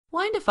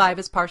Wine to Five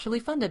is partially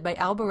funded by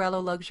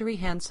Albarello Luxury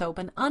Hand Soap,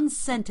 an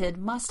unscented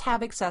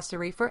must-have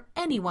accessory for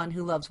anyone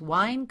who loves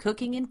wine,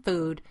 cooking, and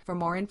food. For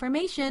more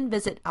information,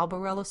 visit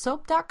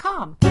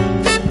albarellosoap.com.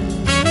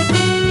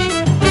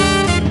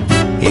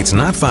 It's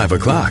not 5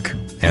 o'clock,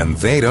 and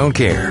they don't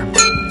care.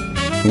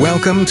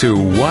 Welcome to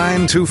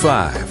Wine to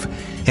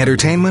Five.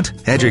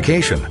 Entertainment,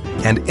 education,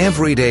 and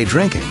everyday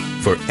drinking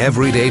for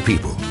everyday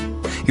people.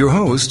 Your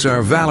hosts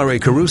are Valerie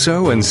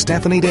Caruso and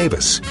Stephanie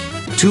Davis,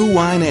 two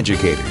wine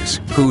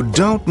educators who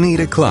don't need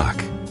a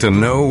clock to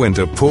know when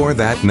to pour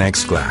that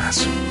next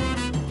glass.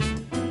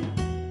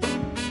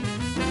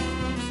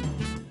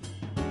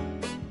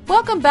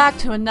 Welcome back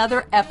to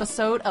another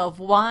episode of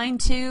Wine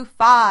to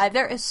Five.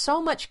 There is so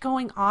much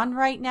going on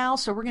right now,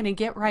 so we're going to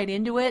get right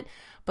into it.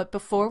 But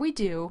before we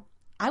do,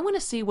 I want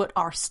to see what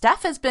our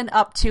Steph has been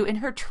up to in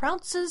her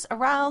trounces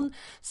around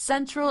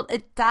central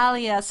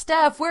Italia.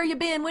 Steph, where you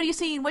been? What are you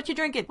seeing? What you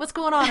drinking? What's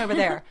going on over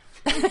there?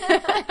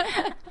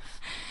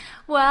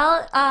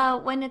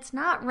 Well, when it's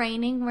not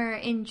raining, we're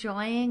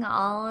enjoying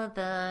all of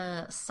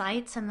the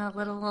sights and the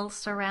little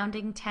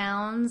surrounding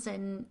towns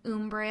in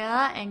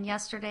Umbria. And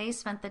yesterday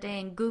spent the day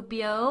in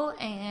Gubbio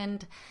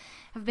and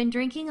I've been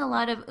drinking a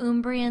lot of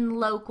Umbrian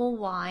local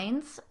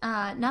wines.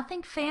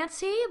 Nothing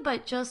fancy,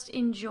 but just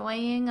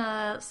enjoying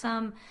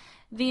some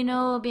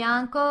Vino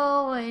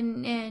Bianco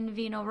and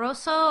Vino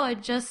Rosso.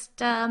 And just,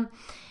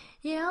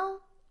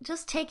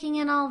 just taking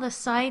in all the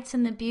sights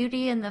and the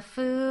beauty and the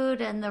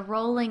food and the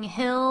rolling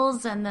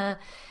hills. And the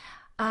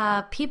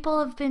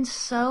people have been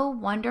so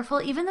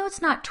wonderful, even though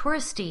it's not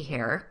touristy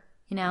here.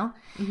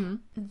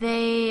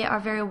 They are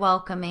very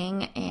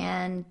welcoming,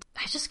 and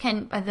I just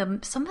can't.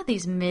 Some of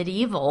these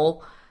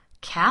medieval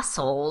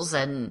castles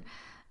and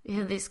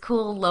these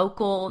cool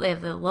local. They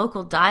have the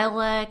local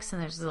dialects,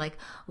 and there's like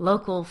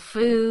local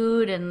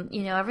food, and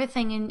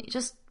everything, and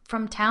just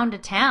from town to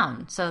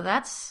town. So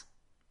that's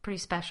pretty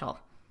special.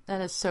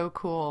 That is so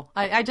cool.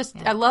 I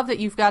love that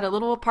you've got a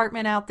little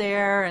apartment out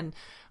there and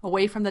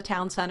away from the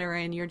town center,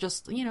 and you're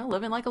just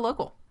living like a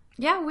local.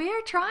 Yeah, we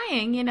are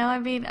trying,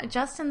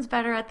 Justin's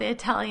better at the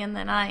Italian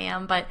than I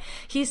am, but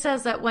he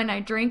says that when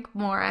I drink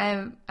more,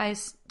 I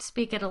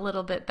speak it a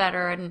little bit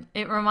better, and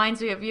it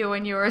reminds me of you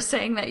when you were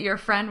saying that your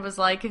friend was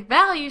like,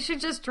 Val, you should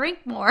just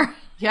drink more.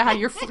 Yeah,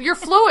 you're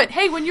fluent.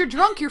 Hey, when you're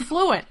drunk, you're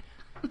fluent.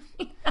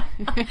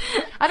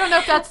 I don't know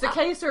if that's the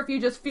case or if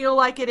you just feel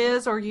like it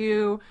is or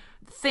you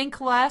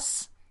think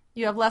less,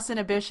 you have less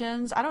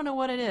inhibitions. I don't know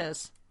what it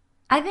is.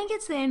 I think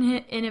it's the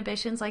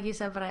inhibitions, like you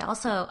said, but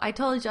I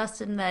told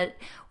Justin that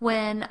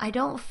when I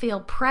don't feel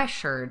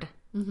pressured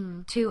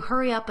to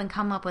hurry up and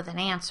come up with an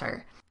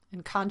answer.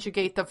 And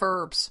conjugate the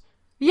verbs.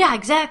 Yeah,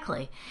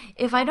 exactly.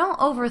 If I don't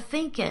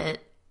overthink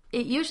it,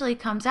 it usually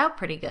comes out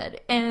pretty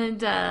good.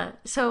 And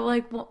so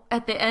like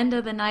at the end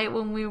of the night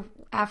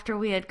after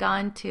we had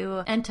gone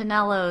to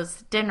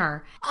Antonello's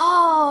dinner.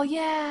 Oh,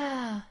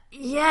 yeah.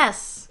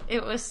 Yes,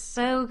 it was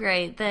so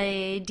great.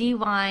 The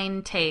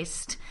D-wine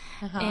taste.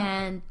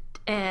 And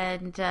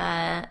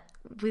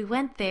we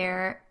went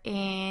there,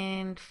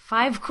 and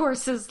 5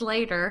 courses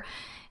later,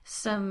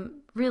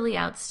 some really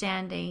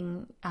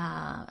outstanding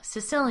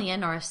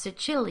Sicilian or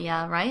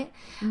Sicilia, right?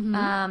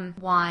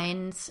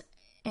 Wines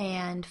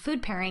and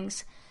food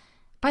pairings.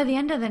 By the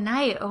end of the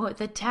night,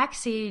 the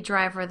taxi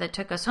driver that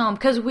took us home,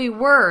 because we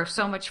were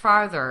so much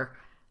farther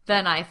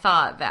than I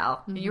thought,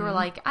 Val. You were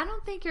like, I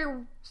don't think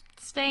you're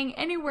staying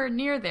anywhere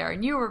near there,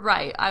 and you were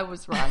right. I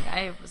was wrong.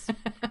 I was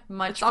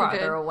much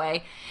farther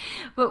away.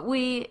 But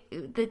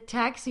the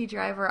taxi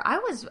driver, I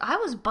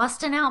was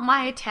busting out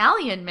my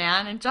Italian,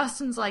 man, and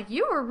Justin's like,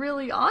 you were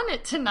really on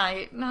it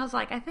tonight. And I was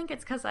like, I think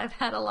it's because I've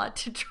had a lot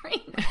to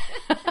drink.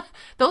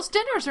 Those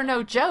dinners are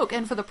no joke,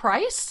 and for the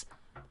price?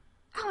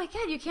 Oh my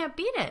God, you can't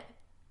beat it.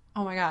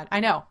 Oh my God, I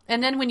know.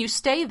 And then when you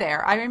stay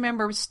there, I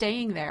remember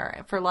staying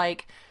there for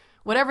like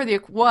whatever the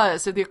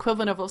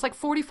equivalent of, it was like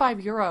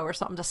 €45 or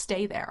something to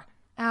stay there.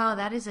 Oh,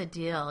 that is a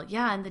deal.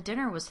 Yeah, and the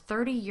dinner was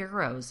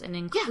 €30 and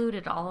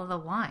included all of the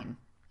wine.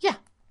 Yeah.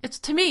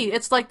 To me,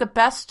 it's like the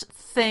best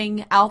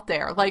thing out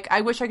there. Like,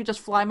 I wish I could just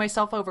fly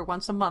myself over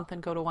once a month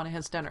and go to one of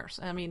his dinners.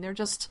 I mean, they're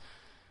just,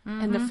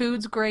 and the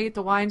food's great,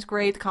 the wine's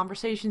great, the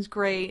conversation's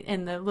great,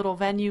 and the little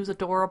venue's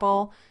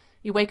adorable.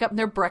 You wake up and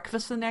their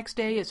breakfast the next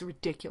day is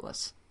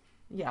ridiculous.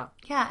 Yeah.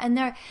 Yeah,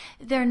 and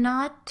they're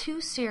not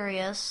too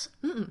serious.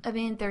 I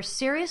mean, they're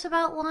serious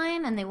about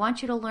wine and they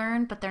want you to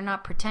learn, but they're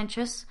not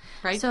pretentious.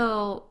 Right.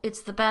 So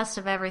it's the best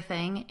of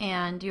everything.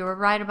 And you were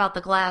right about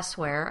the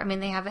glassware. I mean,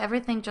 they have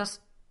everything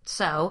just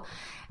so.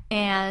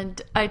 And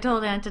I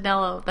told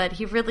Antonello that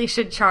he really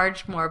should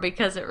charge more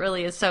because it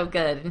really is so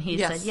good. And he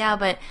said, yeah,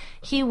 but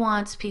he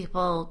wants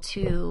people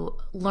to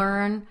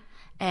learn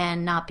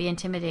and not be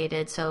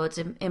intimidated. So it's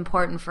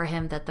important for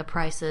him that the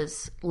price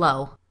is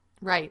low.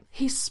 Right.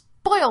 He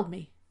spoiled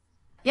me.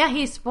 Yeah,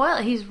 he's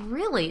spoiled. He's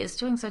really is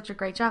doing such a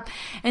great job.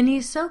 And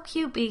he's so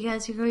cute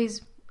because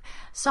he's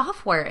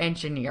software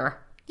engineer.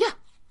 Yeah.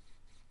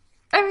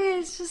 I mean,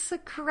 it's just a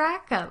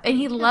crack up. And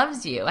he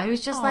loves you. I was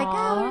just like,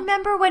 oh,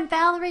 remember when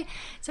Valerie...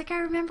 It's like, I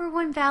remember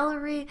when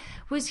Valerie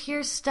was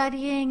here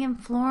studying in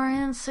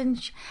Florence. And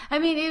I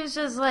mean, it was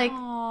just like...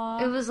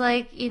 Aww. It was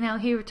like, he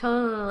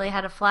totally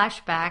had a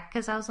flashback.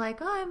 Because I was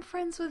like, oh, I'm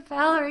friends with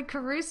Valerie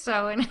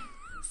Caruso. And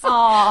so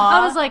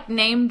I was like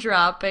name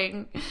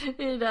dropping,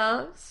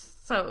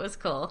 So it was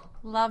cool.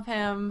 Love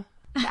him.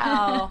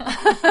 Oh.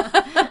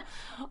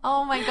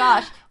 Oh my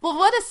gosh. Well,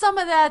 what is some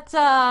of that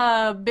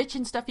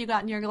bitchin' stuff you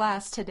got in your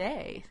glass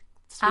today?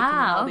 Speaking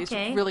of all these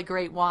really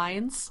great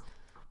wines.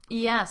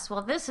 Yes,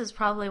 well, this is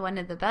probably one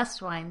of the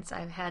best wines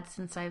I've had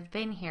since I've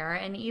been here.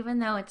 And even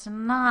though it's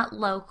not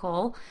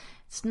local,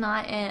 it's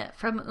not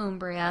from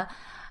Umbria,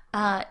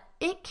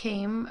 it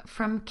came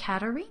from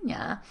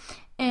Caterina.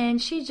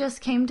 And she just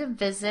came to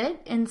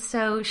visit, and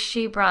so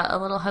she brought a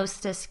little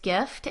hostess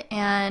gift.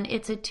 And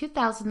it's a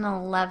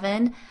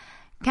 2011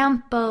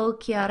 Campo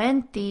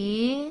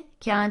Chianti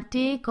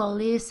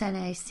Colli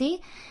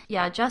Senesi.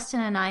 Yeah, Justin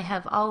and I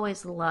have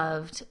always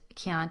loved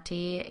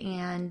Chianti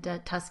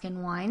and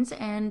Tuscan wines,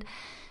 and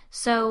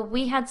so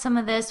we had some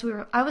of this.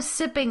 I was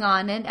sipping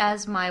on it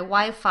as my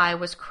Wi-Fi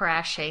was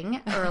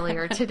crashing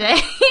earlier today,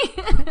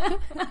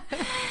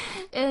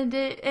 and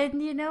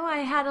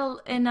I had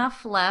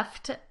enough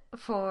left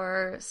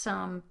for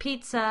some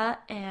pizza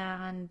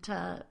and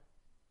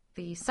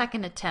the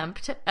second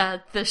attempt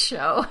at the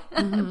show,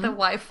 the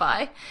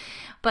Wi-Fi,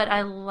 but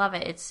I love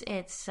it.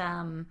 It's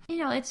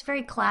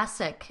very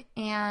classic,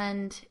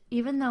 and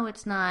even though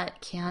it's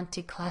not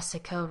Chianti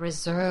Classico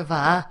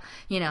Reserva,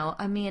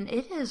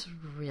 it is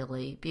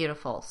really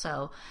beautiful.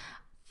 So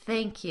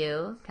thank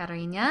you,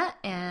 Caterina,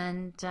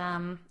 and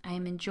I'm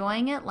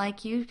enjoying it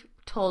like you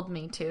told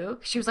me to.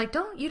 She was like,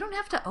 you don't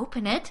have to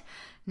open it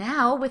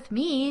now with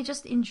me,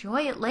 just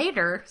enjoy it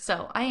later.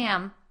 So I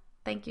am.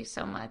 Thank you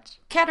so much.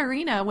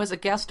 Caterina was a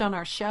guest on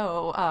our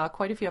show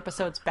quite a few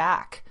episodes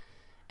back.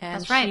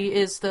 And that's right.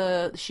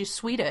 She's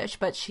Swedish,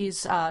 but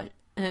she's an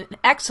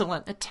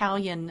excellent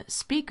Italian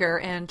speaker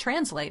and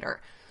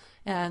translator.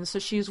 And so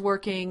she's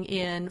working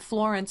in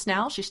Florence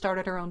now. She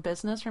started her own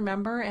business,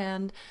 remember?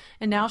 And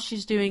now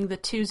she's doing the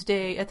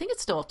Tuesday, I think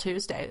it's still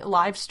Tuesday,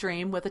 live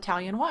stream with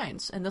Italian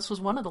wines. And this was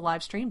one of the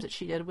live streams that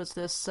she did, was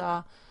this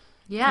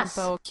Yes.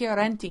 Campo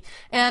Chianti.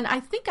 And I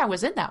think I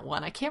was in that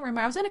one. I can't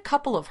remember. I was in a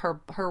couple of her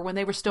when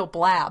they were still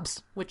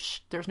blabs,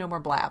 which there's no more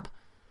blab.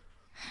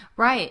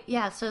 Right.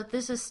 Yeah. So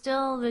this is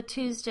still the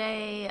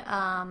Tuesday,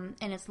 and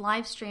it's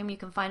live stream. You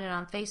can find it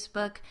on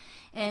Facebook.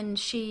 And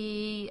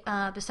she,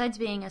 besides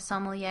being a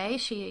sommelier,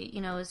 she,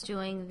 is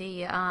doing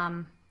the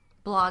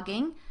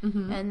blogging,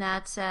 and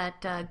that's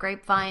at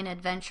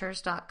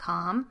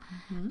grapevineadventures.com.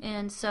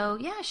 And so,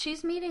 yeah,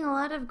 she's meeting a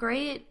lot of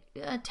great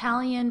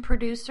Italian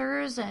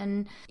producers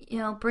and,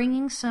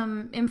 bringing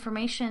some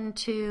information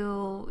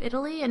to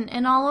Italy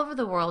and all over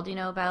the world,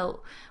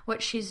 about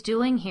what she's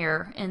doing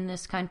here in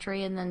this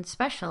country, and then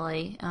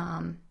especially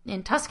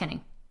in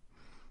Tuscany.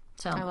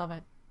 So I love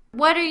it.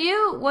 What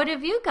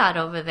have you got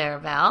over there,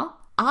 Val?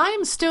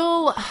 I'm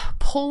still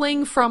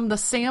pulling from the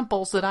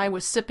samples that I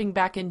was sipping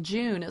back in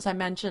June, as I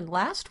mentioned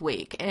last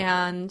week,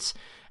 and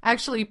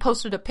actually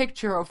posted a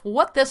picture of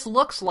what this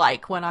looks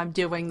like when I'm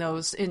doing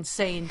those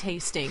insane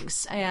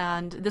tastings.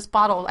 And this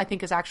bottle, I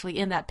think, is actually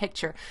in that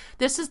picture.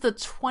 This is the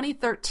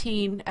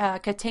 2013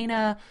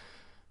 Catena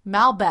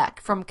Malbec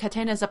from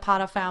Catena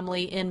Zapata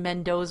family in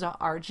Mendoza,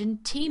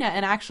 Argentina,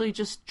 and actually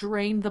just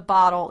drained the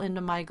bottle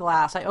into my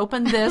glass. I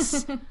opened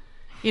this...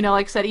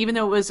 like I said, even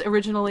though it was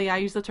originally, I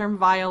use the term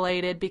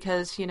violated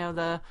because,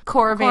 the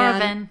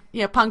Coravan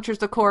punctures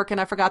the cork,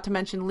 and I forgot to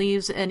mention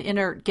leaves an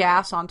inert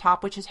gas on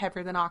top, which is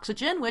heavier than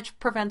oxygen, which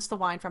prevents the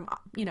wine from,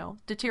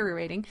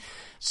 deteriorating.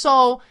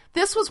 So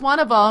this was one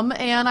of them,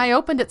 and I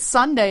opened it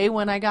Sunday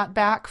when I got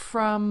back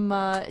from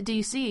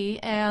DC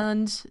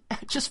and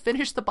just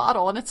finished the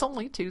bottle, and it's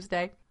only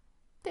Tuesday.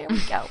 There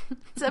we go.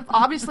 It's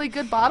obviously a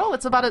good bottle.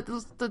 It's about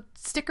the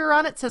sticker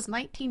on it says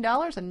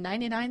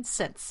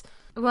 $19.99.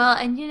 Well,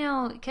 and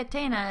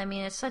Catena,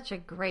 it's such a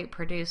great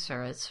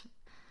producer. It's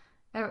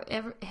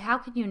how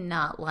can you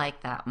not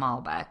like that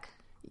Malbec?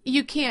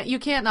 You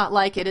can't not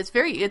like it.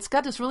 It's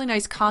got this really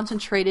nice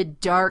concentrated,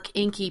 dark,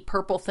 inky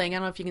purple thing. I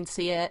don't know if you can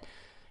see it,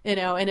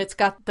 and it's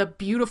got the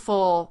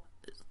beautiful,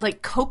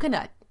 like,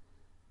 coconut.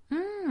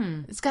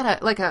 It's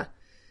got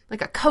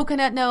a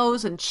coconut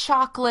nose and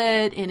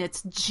chocolate, and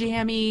it's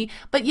jammy,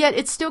 but yet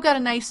it's still got a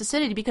nice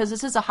acidity because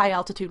this is a high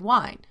altitude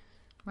wine.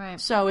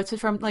 Right. So it's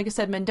from, like I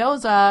said,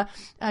 Mendoza.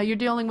 You're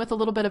dealing with a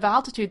little bit of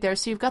altitude there.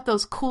 So you've got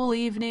those cool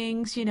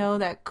evenings,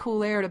 that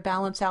cool air to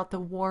balance out the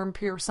warm,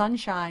 pure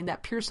sunshine,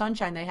 that pure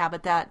sunshine they have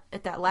at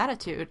that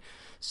latitude.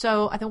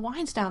 So the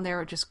wines down there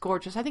are just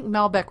gorgeous. I think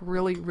Malbec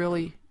really,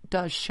 really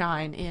does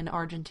shine in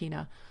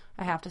Argentina,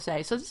 I have to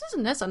say. So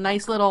isn't this a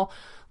nice little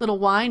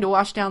wine to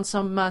wash down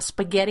some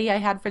spaghetti I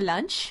had for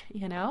lunch,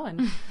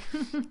 and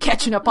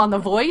catching up on The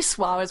Voice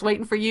while I was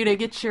waiting for you to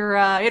get your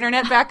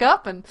internet back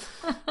up, and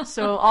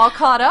so all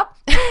caught up.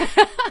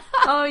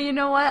 Oh, you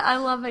know what? I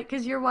love it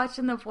because you're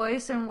watching The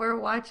Voice and we're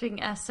watching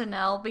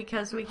SNL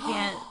because we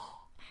can't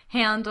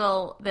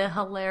handle the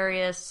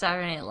hilarious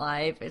Saturday Night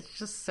Live. It's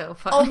just so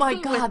funny. Oh my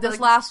God, this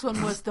last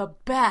one was the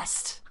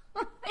best.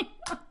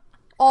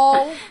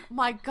 Oh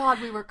my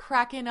God, we were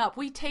cracking up.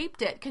 We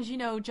taped it because,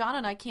 John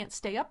and I can't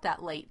stay up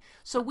that late.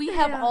 So we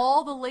have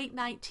all the late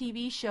night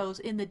TV shows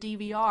in the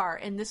DVR,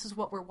 and this is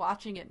what we're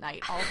watching at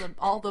night.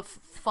 All the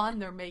fun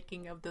they're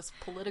making of this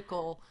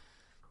political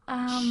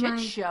shit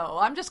show.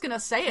 I'm just going to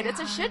say it.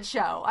 It's a shit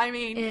show. I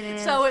mean,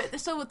 so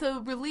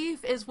the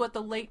relief is what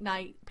the late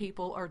night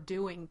people are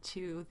doing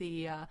to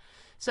the...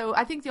 So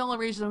I think the only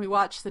reason we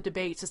watch the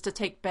debates is to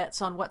take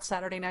bets on what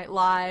Saturday Night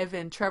Live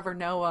and Trevor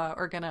Noah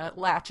are going to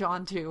latch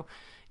onto,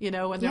 when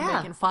they're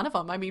making fun of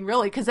them. I mean,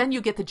 really, because then you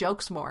get the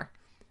jokes more.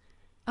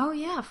 Oh,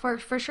 yeah, for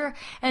sure.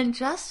 And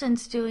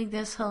Justin's doing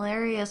this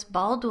hilarious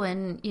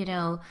Baldwin,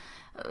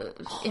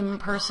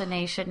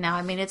 impersonation now.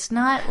 I mean, it's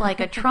not like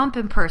a Trump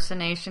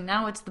impersonation.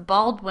 Now it's the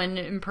Baldwin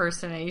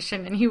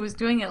impersonation. And he was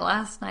doing it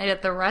last night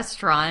at the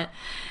restaurant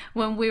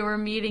when we were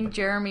meeting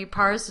Jeremy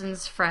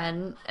Parsons'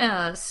 friend,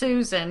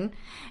 Susan.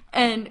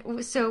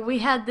 And so we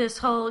had this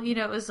whole,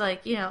 it was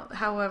like,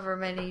 however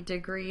many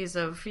degrees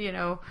of,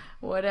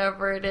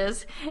 whatever it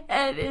is.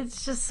 And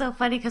it's just so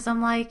funny because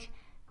I'm like,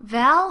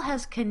 Val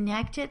has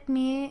connected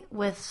me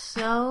with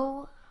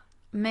so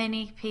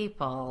many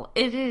people.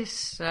 It is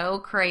so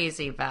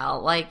crazy,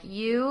 Val. Like,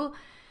 you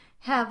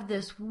have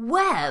this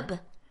web.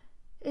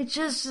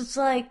 It's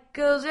like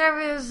goes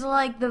everywhere. It's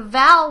like the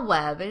Val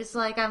web. It's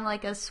like I'm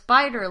like a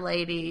spider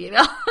lady,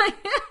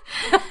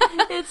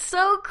 It's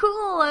so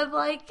cool. I'm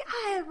like,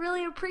 I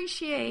really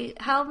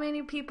appreciate how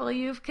many people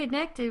you've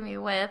connected me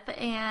with,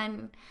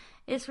 and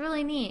it's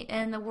really neat.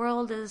 And the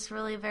world is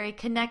really very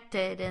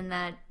connected in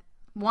that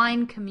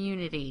wine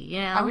community,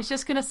 I was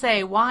just gonna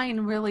say, wine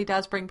really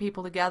does bring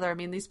people together. I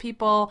mean, these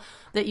people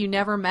that you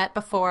never met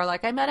before,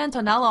 like I met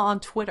Antonella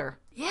on Twitter,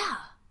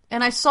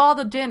 and I saw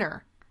the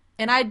dinner,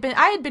 and I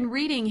had been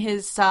reading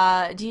his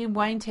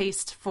wine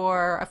taste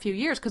for a few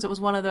years because it was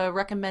one of the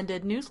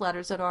recommended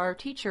newsletters that our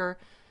teacher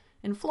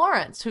in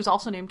Florence, who's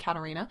also named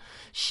Katerina,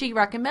 she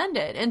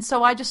recommended, and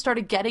so I just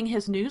started getting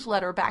his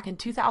newsletter back in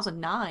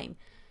 2009.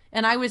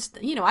 And I was,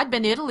 I'd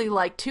been to Italy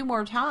like 2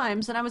 more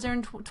times, and I was there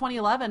in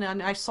 2011,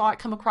 and I saw it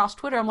come across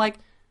Twitter. I'm like,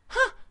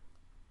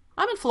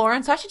 I'm in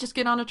Florence. I should just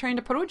get on a train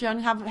to Perugia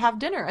and have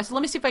dinner. I said,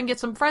 let me see if I can get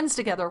some friends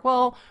together.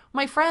 Well,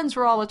 my friends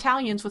were all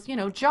Italians with,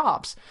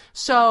 jobs.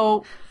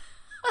 So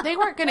they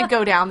weren't going to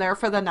go down there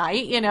for the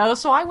night,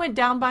 So I went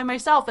down by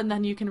myself, and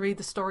then you can read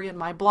the story in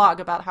my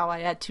blog about how I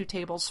had 2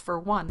 tables for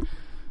 1.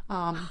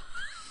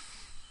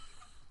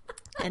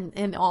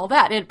 And all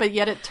that, but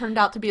yet it turned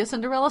out to be a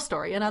Cinderella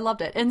story, and I loved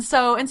it. And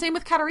same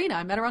with Katerina.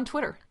 I met her on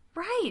Twitter,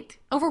 right,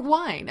 over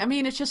wine. I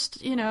mean, it's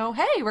just hey,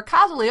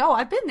 Riccasoli. Oh,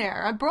 I've been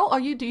there.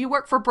 Do you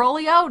work for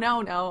Brolio?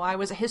 No, I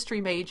was a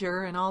history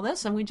major and all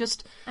this, and we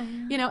just,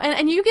 and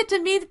you get to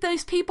meet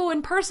these people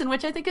in person,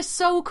 which I think is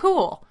so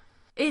cool.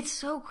 It's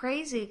so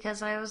crazy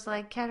because I was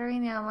like,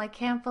 Katerina, I'm like,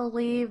 can't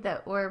believe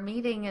that we're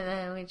meeting, and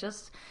then we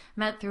just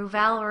met through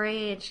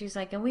Valerie, and she's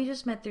like, and we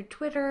just met through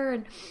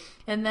Twitter,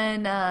 and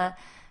then.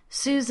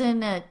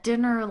 Susan at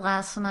dinner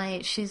last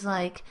night, she's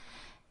like,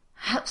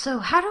 so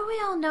how do we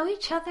all know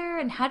each other,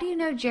 and how do you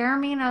know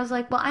Jeremy? And I was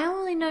like, well, I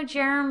only know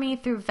Jeremy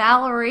through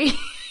Valerie.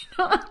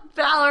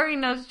 Valerie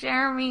knows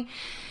Jeremy.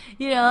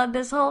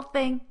 This whole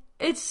thing.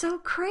 It's so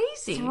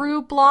crazy.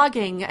 Through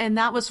blogging, and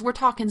we're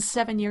talking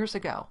 7 years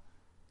ago.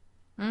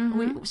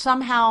 Mm-hmm.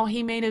 Somehow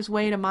he made his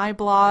way to my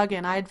blog,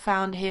 and I'd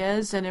found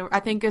his, and I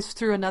think it's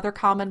through another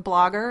common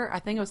blogger. I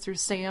think it was through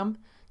Sam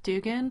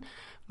Dugan.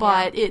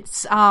 But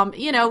it's,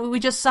 we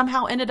just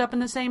somehow ended up in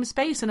the same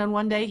space. And then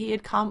one day he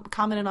had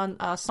commented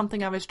on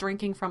something I was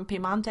drinking from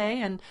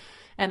Piemonte,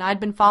 and I'd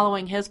been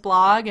following his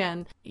blog,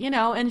 and,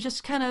 and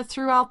just kind of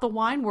throughout the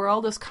wine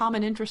world, this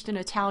common interest in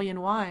Italian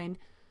wine.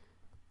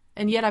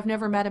 And yet I've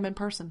never met him in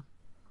person.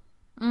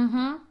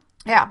 Mm-hmm.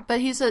 Yeah,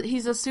 but he's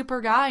a super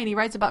guy, and he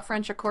writes about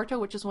Franciacorta,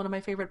 which is one of my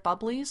favorite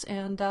bubblies,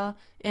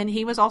 and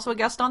he was also a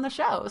guest on the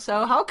show.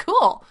 So how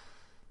cool.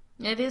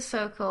 It is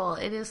so cool.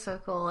 It is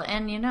so cool.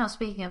 And,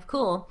 speaking of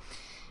cool,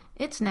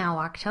 it's now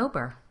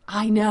October.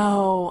 I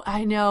know.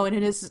 And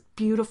it is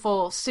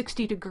beautiful.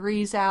 60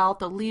 degrees out.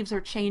 The leaves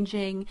are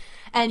changing.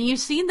 And you've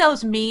seen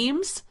those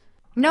memes?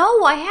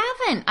 No, I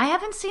haven't. I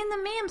haven't seen the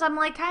memes. I'm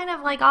kind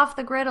of off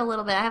the grid a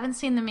little bit. I haven't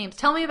seen the memes.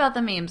 Tell me about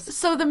the memes.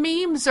 So the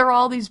memes are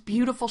all these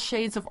beautiful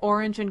shades of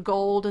orange and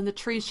gold, and the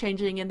trees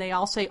changing, and they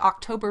all say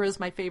October is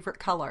my favorite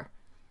color.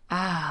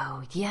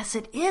 Oh, yes,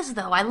 it is,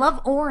 though. I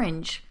love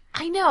orange.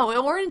 I know,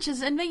 orange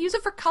is, and they use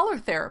it for color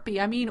therapy.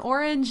 I mean,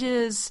 orange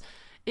is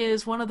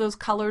one of those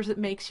colors that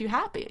makes you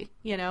happy,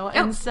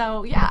 and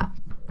so, yeah.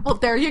 Well,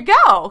 there you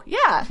go.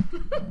 Yeah.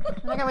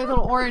 I got my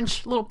little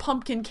orange, little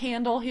pumpkin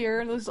candle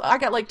here. I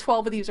got like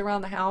 12 of these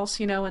around the house,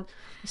 and they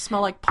smell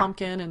like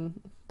pumpkin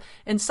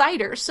and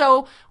cider.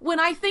 So when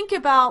I think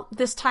about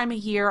this time of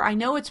year, I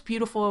know it's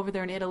beautiful over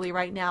there in Italy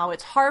right now.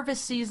 It's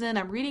harvest season.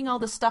 I'm reading all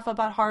this stuff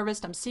about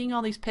harvest. I'm seeing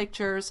all these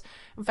pictures.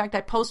 In fact,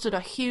 I posted a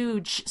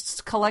huge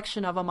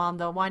collection of them on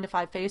the Wine to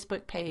Five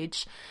Facebook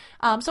page.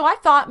 So I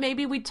thought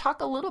maybe we'd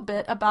talk a little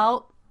bit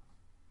about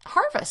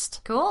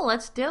harvest. Cool,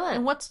 let's do it.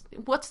 And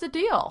what's the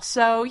deal?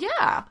 So,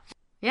 yeah.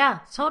 Yeah,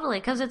 totally,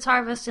 because it's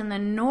harvest in the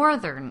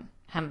northern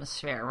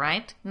hemisphere,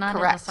 right? Not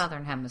Correct. in the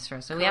southern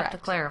hemisphere. So we Correct. have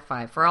to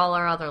clarify for all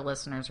our other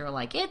listeners who are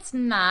like, it's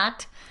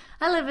not.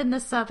 I live in the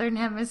southern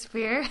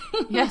hemisphere.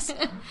 Yes.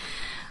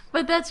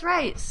 But that's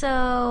right.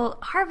 So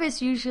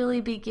harvest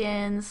usually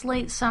begins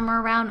late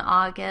summer, around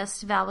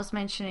August. Val was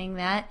mentioning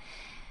that.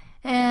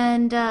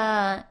 And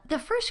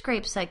the first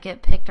grapes that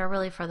get picked are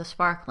really for the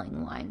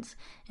sparkling wines.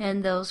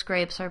 And those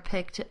grapes are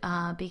picked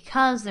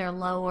because they're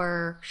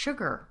lower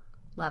sugar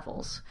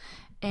levels.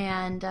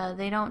 And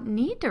they don't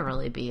need to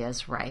really be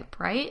as ripe,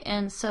 right?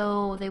 And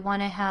so they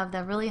want to have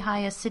the really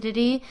high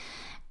acidity.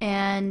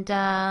 And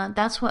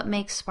that's what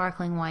makes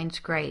sparkling wines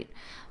great.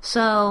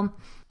 So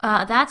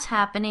that's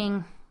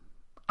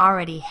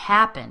already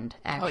happened,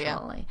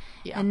 actually. Oh,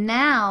 yeah. And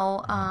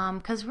now,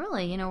 because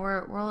really,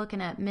 we're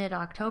looking at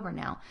mid-October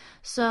now.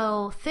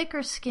 So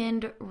thicker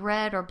skinned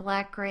red or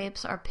black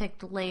grapes are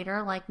picked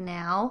later, like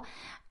now.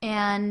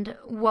 And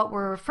what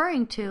we're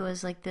referring to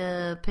is like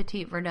the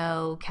Petit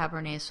Verdot,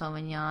 Cabernet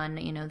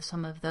Sauvignon,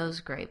 some of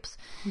those grapes.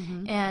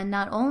 Mm-hmm. And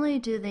not only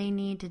do they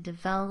need to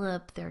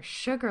develop their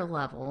sugar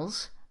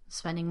levels,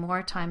 spending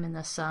more time in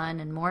the sun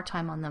and more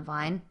time on the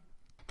vine,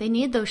 they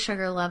need those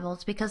sugar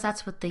levels because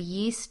that's what the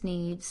yeast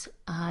needs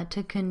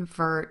to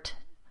convert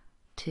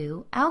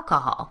to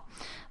alcohol.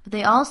 But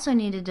they also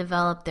need to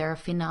develop their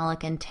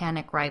phenolic and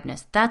tannic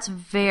ripeness. That's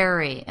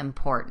very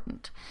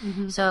important.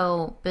 Mm-hmm.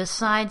 So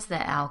besides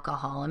the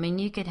alcohol,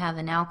 you could have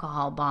an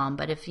alcohol bomb,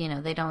 but if,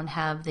 they don't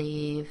have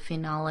the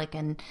phenolic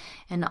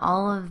and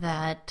all of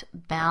that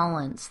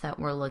balance that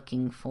we're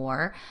looking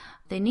for,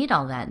 they need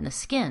all that in the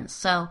skins.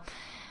 So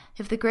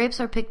if the grapes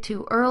are picked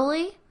too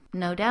early,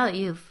 no doubt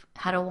you've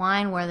had a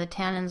wine where the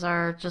tannins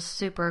are just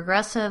super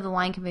aggressive. The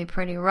wine can be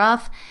pretty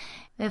rough.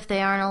 If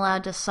they aren't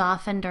allowed to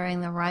soften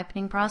during the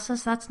ripening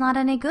process, that's not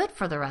any good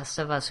for the rest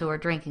of us who are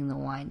drinking the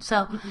wine.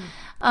 So,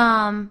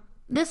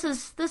 this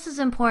is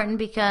important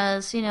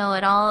because it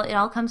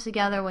all comes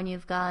together when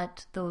you've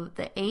got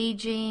the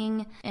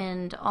aging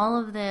and all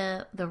of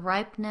the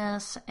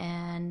ripeness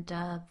and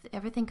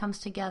everything comes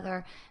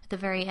together at the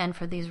very end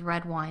for these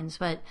red wines.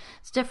 But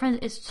it's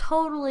different. It's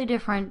totally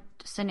different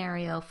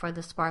scenario for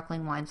the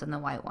sparkling wines and the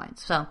white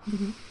wines. So,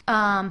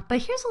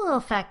 but here's a little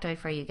factoid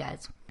for you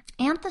guys.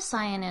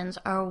 Anthocyanins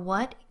are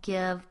what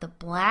give the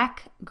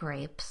black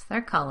grapes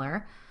their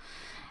color,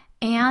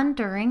 and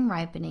during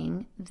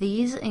ripening,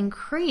 these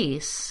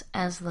increase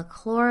as the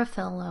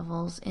chlorophyll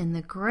levels in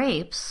the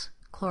grapes,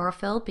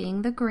 chlorophyll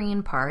being the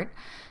green part,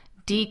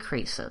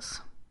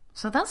 decreases.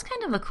 So that's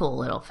kind of a cool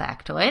little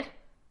factoid.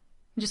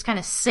 Just kind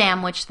of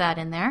sandwich that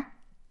in there.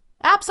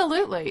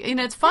 Absolutely. And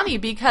it's funny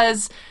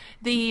because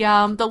the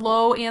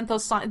low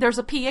anthocyanin, there's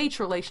a pH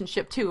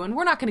relationship too, and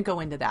we're not going to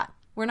go into that.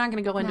 We're not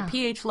going to go into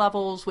pH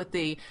levels with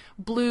the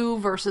blue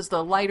versus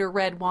the lighter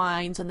red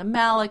wines and the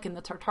malic and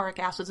the tartaric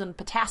acids, and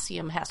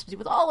potassium has to do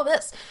with all of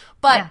this.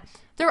 But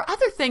there are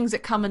other things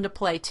that come into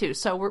play too.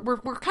 So we're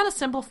kind of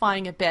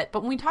simplifying a bit.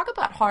 But when we talk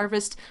about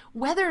harvest,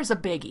 weather is a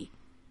biggie.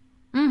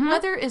 Mm-hmm.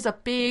 Weather is a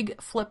big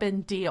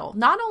flippin' deal.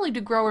 Not only do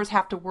growers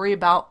have to worry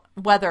about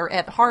weather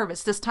at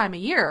harvest this time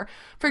of year,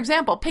 for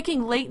example,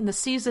 picking late in the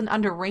season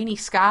under rainy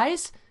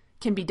skies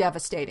can be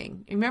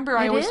devastating. Remember,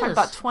 I always talk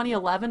about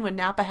 2011 when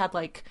Napa had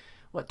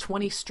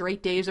 20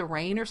 straight days of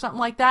rain or something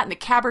like that. And the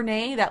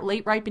Cabernet, that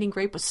late ripening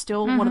grape, was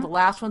still one of the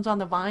last ones on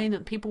the vine.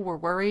 And people were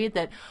worried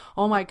that,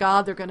 oh my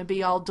God, they're going to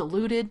be all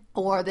diluted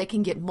or they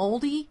can get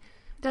moldy.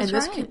 That's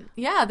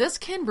right. This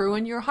can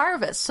ruin your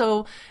harvest.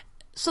 So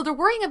they're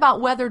worrying about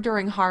weather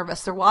during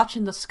harvest. They're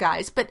watching the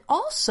skies. But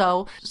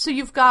also, so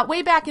you've got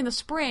way back in the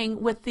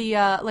spring with the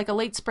a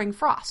late spring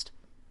frost.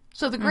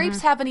 So the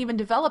grapes haven't even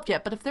developed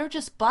yet. But if they're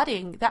just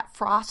budding, that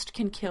frost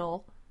can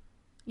kill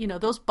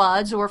those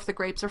buds, or if the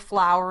grapes are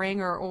flowering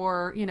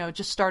or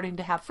just starting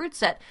to have fruit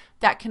set,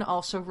 that can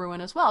also ruin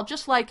as well.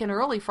 Just like an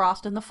early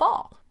frost in the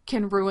fall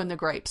can ruin the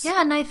grapes.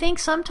 Yeah, and I think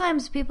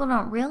sometimes people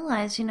don't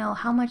realize,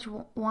 how much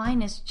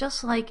wine is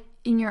just like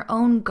in your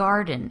own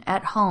garden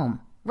at home.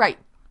 Right.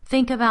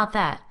 Think about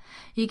that.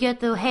 You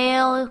get the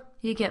hail,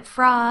 you get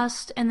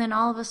frost, and then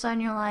all of a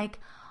sudden you're like,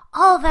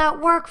 all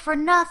that work for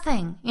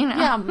nothing,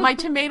 Yeah, my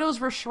tomatoes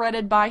were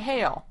shredded by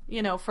hail,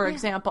 for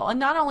example. And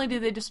not only do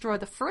they destroy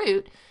the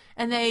fruit,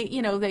 and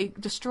they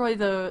destroy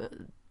the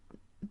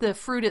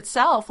fruit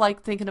itself,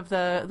 like thinking of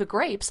the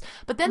grapes,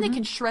 but then they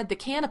can shred the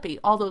canopy,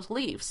 all those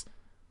leaves.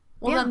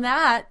 Well, then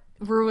that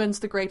ruins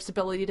the grape's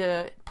ability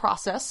to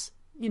process,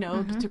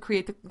 to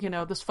create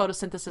this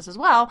photosynthesis as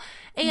well.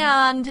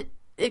 And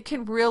it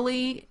can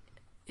really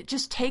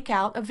just take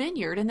out a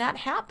vineyard. And that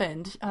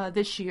happened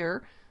this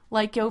year,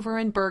 like over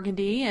in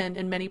Burgundy and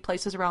in many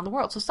places around the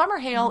world. So summer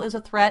hail is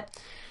a threat.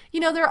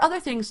 There are other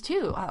things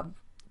too.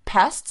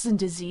 pests and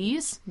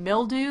disease,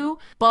 mildew.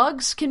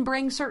 Bugs can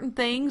bring certain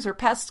things, or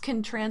pests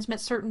can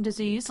transmit certain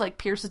disease, like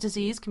Pierce's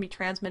disease can be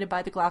transmitted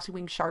by the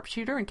glossy-winged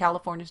sharpshooter, and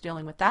California's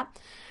dealing with that.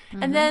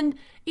 Mm-hmm. And then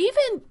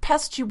even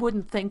pests you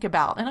wouldn't think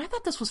about. And I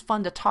thought this was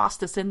fun to toss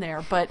this in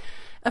there, but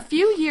a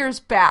few years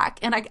back,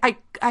 and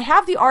I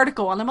have the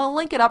article, and I'm going to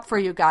link it up for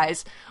you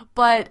guys,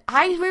 but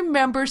I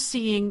remember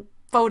seeing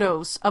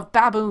photos of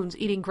baboons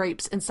eating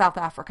grapes in South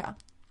Africa.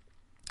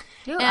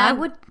 Dude, I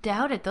would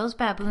doubt it. Those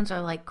baboons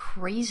are like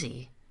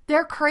crazy.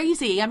 They're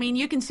crazy. I mean,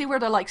 you can see where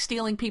they're like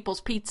stealing people's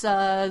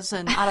pizzas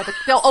and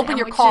they'll open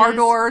your car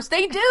doors.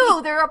 They do.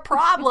 They're a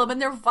problem,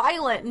 and they're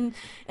violent,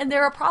 and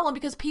they're a problem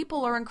because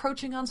people are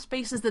encroaching on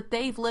spaces that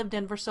they've lived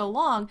in for so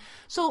long.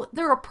 So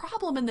they're a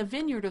problem in the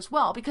vineyard as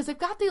well because they've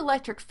got the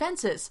electric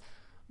fences.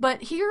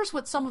 But here's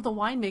what some of the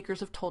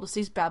winemakers have told us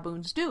these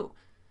baboons do.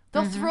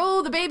 They'll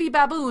throw the baby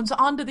baboons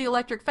onto the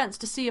electric fence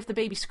to see if the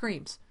baby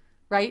screams.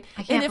 Right?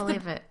 I can't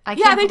believe it. They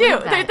do.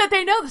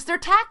 They know this. They're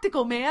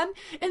tactical, man.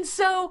 And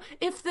so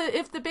if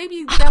the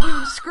baby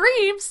baboon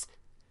screams,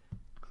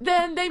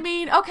 then they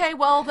mean, okay,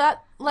 well,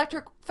 that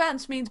electric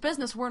fence means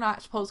business. We're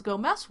not supposed to go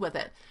mess with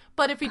it.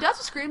 But if he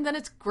doesn't scream, then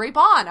it's grape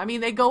on. I mean,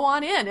 they go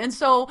on in. And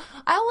so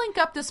I'll link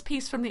up this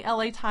piece from the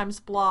LA Times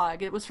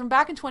blog. It was from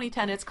back in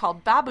 2010. It's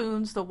called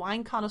Baboons, the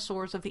Wine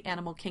Connoisseurs of the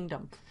Animal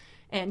Kingdom.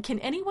 And can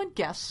anyone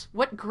guess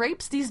what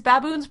grapes these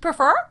baboons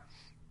prefer?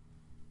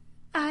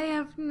 I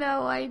have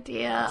no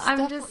idea.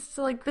 I'm just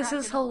like, this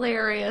is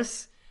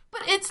hilarious.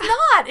 But it's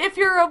not if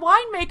you're a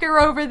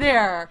winemaker over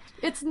there.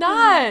 It's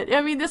not.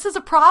 I mean, this is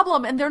a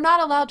problem, and they're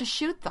not allowed to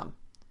shoot them.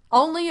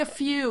 Only a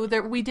few.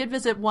 We did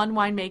visit one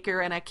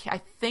winemaker, and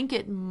I think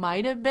it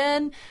might have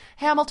been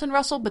Hamilton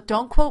Russell, but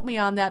don't quote me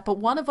on that. But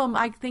one of them,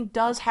 I think,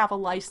 does have a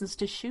license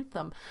to shoot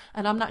them,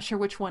 and I'm not sure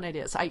which one it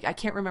is. I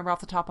can't remember off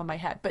the top of my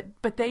head.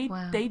 But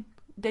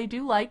they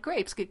do like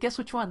grapes. Guess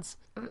which ones?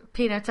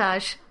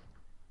 Pinotage.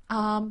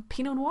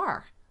 Pinot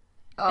Noir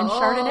and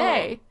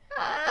Chardonnay.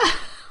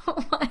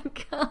 Oh my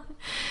god.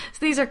 So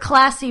these are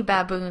classy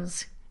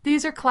baboons.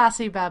 These are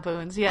classy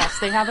baboons, yes.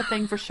 They have a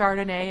thing for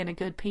Chardonnay and a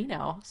good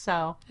Pinot,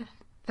 so.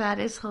 That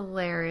is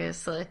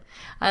hilarious.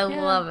 I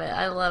love it.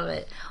 I love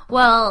it.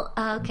 Well,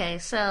 okay,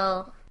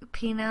 so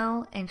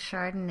Pinot and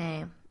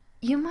Chardonnay.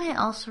 You might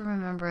also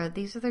remember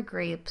these are the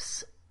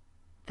grapes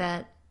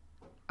that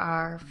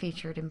are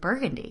featured in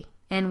Burgundy.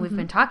 And we've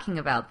been talking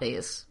about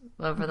these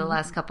over the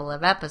last couple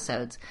of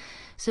episodes.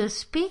 So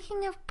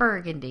speaking of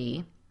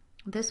Burgundy,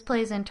 this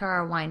plays into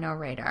our wino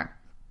radar.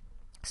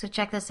 So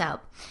check this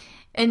out.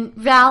 And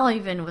Val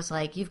even was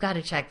like, "You've got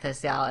to check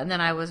this out." And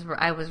then I was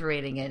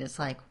reading it. It's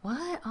like,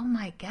 what? Oh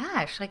my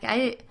gosh!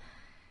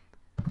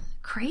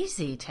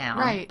 Crazy town.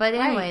 Right. But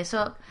anyway,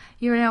 so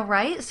you know,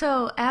 right?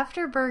 So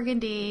after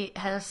Burgundy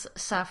has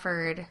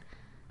suffered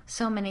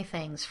so many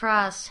things: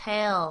 frost,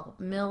 hail,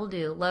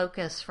 mildew,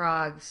 locusts,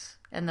 frogs,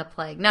 and the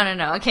plague. No.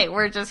 Okay,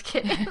 we're just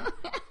kidding.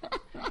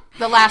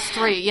 The last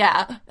three,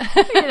 yeah.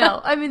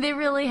 I mean, they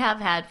really have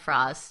had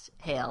frost,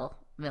 hail,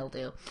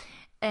 mildew.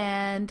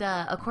 And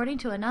according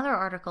to another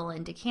article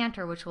in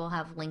Decanter, which we'll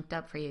have linked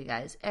up for you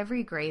guys,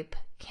 every grape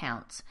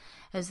counts,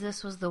 as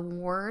this was the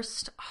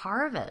worst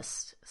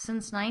harvest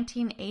since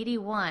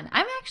 1981.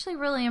 I'm actually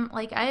really,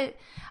 I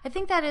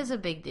think that is a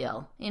big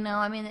deal.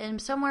 I mean,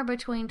 somewhere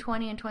between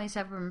 20 and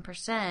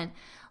 27%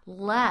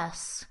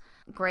 less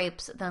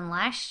grapes than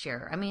last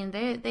year. I mean,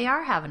 they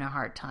are having a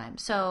hard time.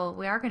 So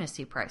we are going to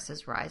see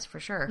prices rise for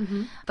sure.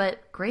 Mm-hmm.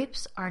 But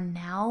grapes are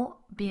now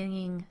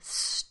being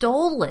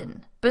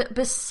stolen, but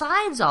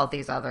besides all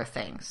these other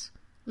things.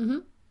 Mm-hmm.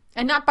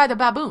 And not by the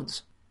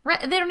baboons. Right.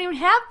 They don't even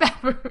have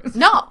baboons.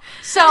 No.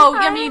 So,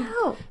 I mean,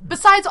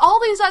 besides all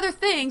these other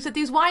things that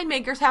these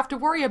winemakers have to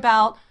worry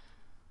about,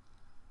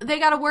 they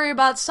got to worry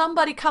about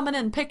somebody coming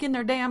in and picking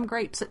their damn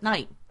grapes at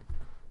night.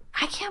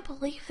 I can't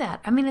believe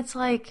that. I mean, it's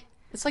like,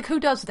 who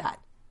does that?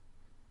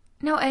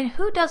 No, and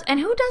who does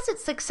it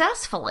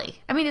successful?y?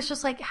 I mean, it's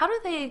just like, how do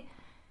they?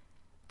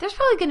 There's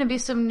probably going to be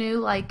some new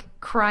like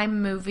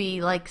crime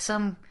movie, like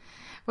some,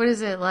 what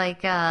is it,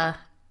 like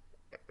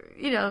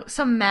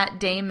some Matt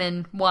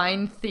Damon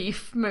wine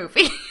thief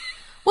movie.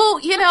 Well,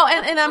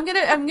 and I'm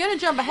gonna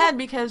jump ahead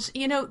because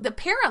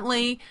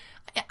apparently,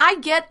 I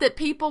get that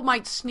people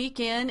might sneak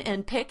in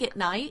and pick at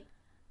night.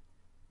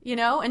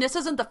 And this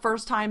isn't the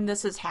first time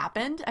this has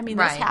happened. I mean,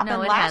 this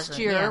happened last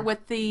year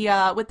with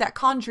with that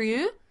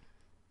Condrieu.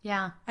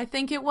 Yeah, I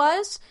think it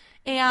was,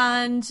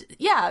 and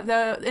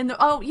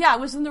it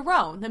was in the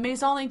Rhone. The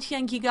Maison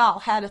Etienne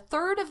Guigal had a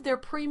third of their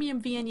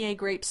premium Viognier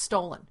grapes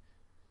stolen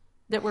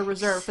that were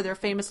reserved for their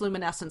famous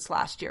luminescence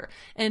last year.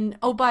 And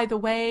oh, by the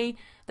way,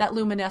 that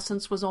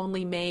luminescence was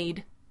only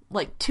made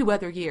like 2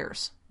 other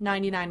years,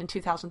 99 and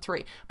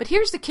 2003. But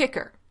here's the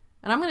kicker,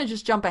 and I'm going to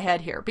just jump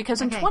ahead here because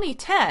in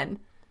 2010.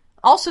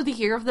 Also the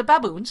year of the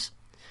baboons.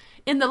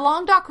 In the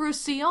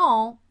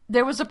Languedoc-Roussillon,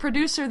 there was a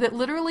producer that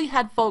literally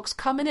had folks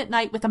come in at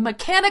night with a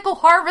mechanical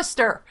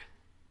harvester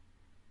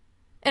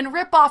and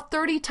rip off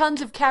 30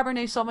 tons of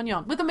Cabernet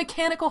Sauvignon with a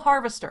mechanical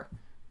harvester.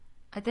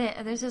 I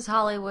think this is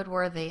Hollywood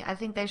worthy. I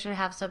think they should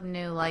have some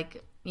new,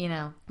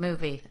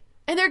 movie.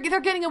 And they're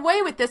getting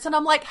away with this. And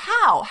I'm like,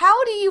 how?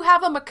 How do you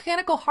have a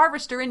mechanical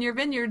harvester in your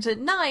vineyards at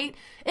night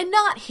and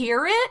not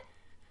hear it?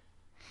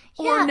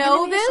 Or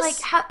know this? Like,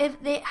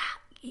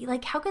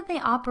 how could they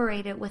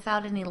operate it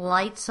without any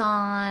lights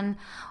on?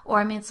 Or,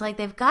 I mean, it's like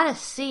they've got to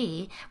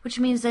see, which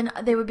means then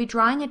they would be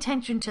drawing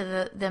attention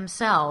to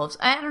themselves.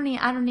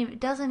 It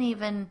doesn't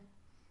even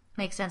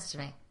make sense to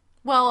me.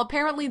 Well,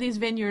 apparently these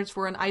vineyards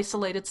were an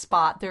isolated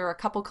spot. They're a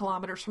couple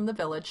kilometers from the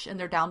village, and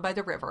they're down by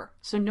the river.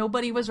 So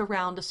nobody was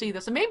around to see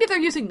this. And maybe they're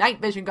using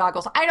night vision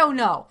goggles. I don't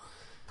know.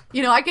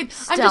 You know,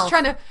 I'm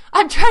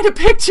trying to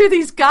picture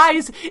these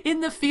guys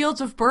in the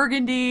fields of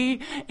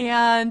Burgundy,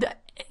 and,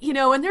 you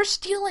know, and they're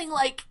stealing,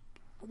 like,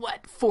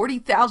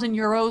 40,000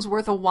 euros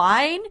worth of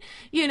wine,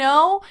 you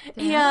know?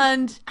 Yeah.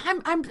 And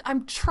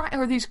I'm trying,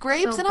 or these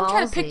grapes, and I'm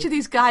trying to picture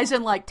these guys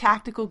in like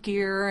tactical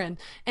gear and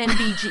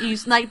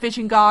NVGs, night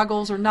vision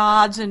goggles or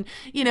nods, and,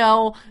 you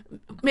know,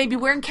 maybe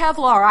wearing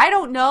Kevlar. I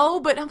don't know,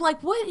 but I'm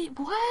like,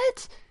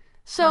 what?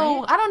 So,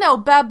 right. I don't know,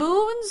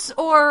 baboons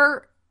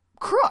or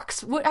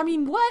crooks? What?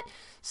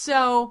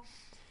 So,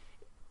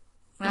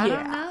 I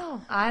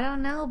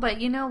don't know, but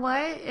you know what?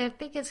 I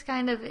think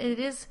it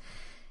is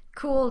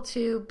cool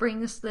to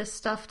bring this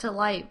stuff to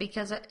light,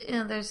 because, you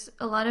know, there's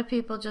a lot of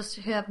people just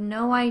who have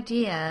no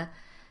idea,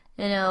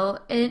 you know,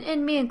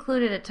 and me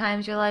included at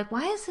times. You're like,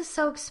 why is this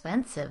so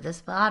expensive, this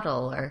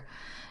bottle, or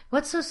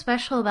what's so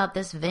special about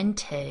this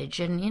vintage?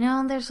 And, you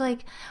know, there's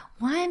like,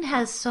 wine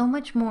has so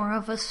much more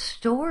of a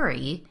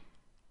story.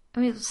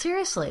 I mean,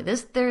 seriously,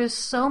 there is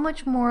so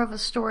much more of a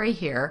story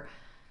here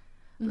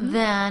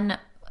than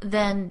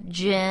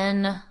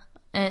gin.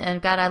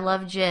 And God, I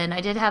love gin.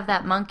 I did have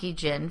that monkey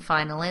gin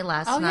finally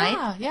last night.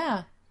 Oh,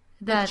 yeah.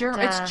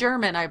 It's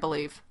German, I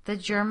believe. The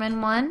German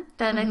one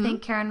that I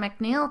think Karen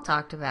McNeil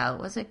talked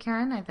about. Was it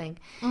Karen, I think?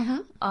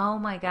 Mm-hmm. Oh,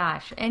 my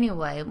gosh.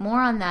 Anyway,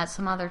 more on that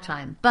some other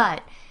time.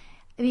 But,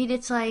 I mean,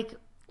 it's like,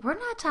 we're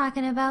not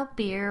talking about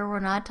beer. We're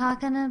not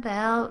talking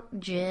about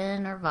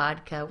gin or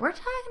vodka. We're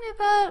talking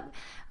about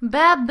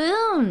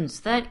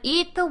baboons that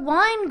eat the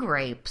wine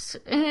grapes.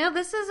 You know,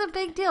 this is a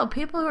big deal.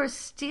 People who are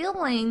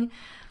stealing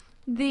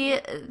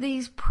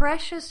these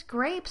precious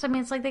grapes. I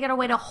mean, it's like they got to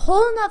wait a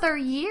whole nother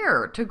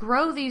year to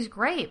grow these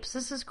grapes.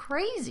 This is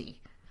crazy.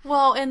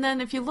 Well, and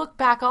then if you look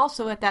back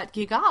also at that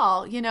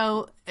Gigal, you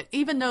know,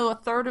 even though a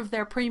third of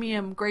their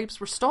premium grapes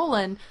were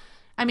stolen,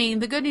 I mean,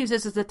 the good news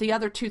is that the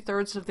other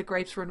 2/3 of the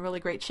grapes were in really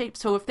great shape.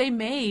 So if they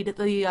made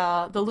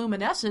the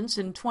luminescence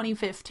in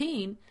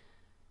 2015,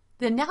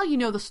 then now you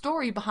know the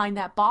story behind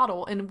that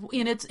bottle, and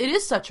it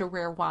is such a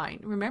rare wine.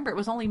 Remember, it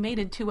was only made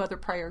in 2 other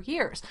prior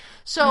years,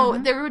 so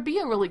there would be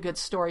a really good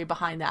story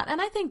behind that. And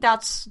I think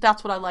that's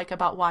what I like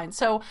about wine.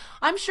 So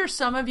I'm sure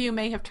some of you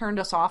may have turned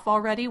us off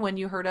already when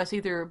you heard us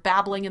either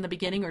babbling in the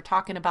beginning or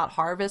talking about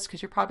harvest,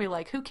 because you're probably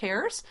like, who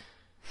cares?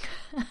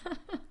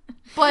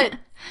 But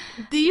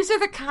these are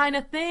the kind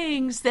of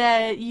things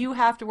that you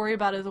have to worry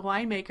about as a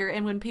winemaker.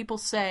 And when people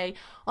say,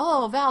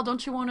 "Oh, Val,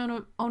 don't you want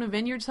to own a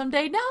vineyard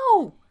someday?"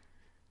 No,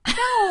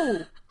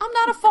 I'm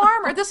not a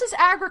farmer. This is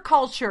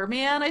agriculture,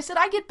 man. I said,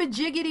 I get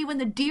bajiggity when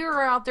the deer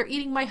are out there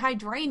eating my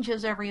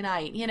hydrangeas every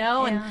night, you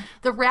know, and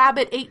the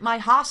rabbit ate my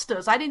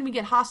hostas. I didn't even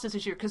get hostas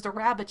this year because the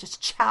rabbit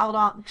just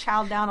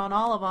chowed down on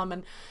all of them,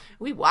 and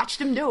we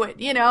watched him do it,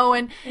 you know,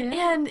 and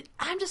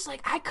I'm just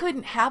like, I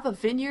couldn't have a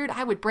vineyard.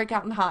 I would break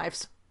out in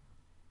hives.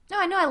 No,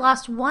 I know. I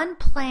lost one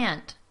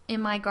plant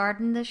in my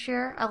garden this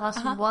year. I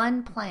lost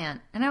one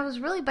plant, and I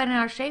was really bent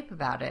out of shape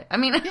about it. I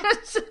mean, it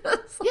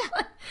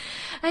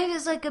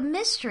was like a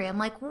mystery. I'm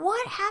like,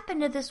 what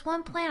happened to this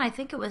one plant? I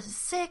think it was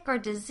sick or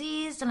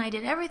diseased, and I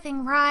did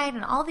everything right,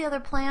 and all the other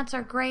plants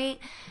are great.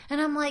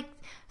 And I'm like,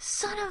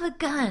 son of a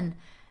gun,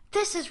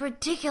 this is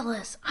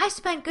ridiculous. I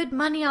spent good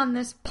money on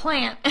this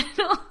plant.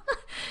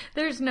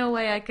 There's no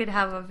way I could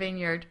have a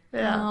vineyard.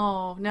 Yeah.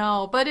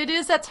 No. But it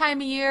is that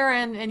time of year,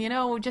 and you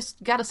know, we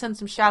just got to send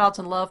some shout-outs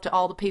and love to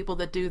all the people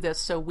that do this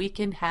so we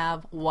can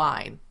have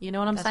wine. You know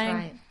what I'm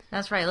saying?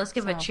 That's right. Let's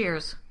give a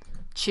cheers.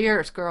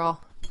 Cheers,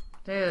 girl.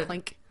 Dude.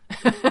 Clink.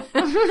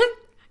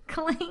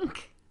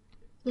 Clink.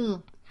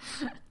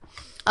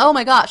 Oh,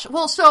 my gosh.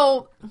 Well,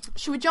 so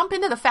should we jump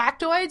into the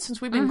factoids since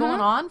we've been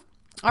going on?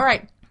 All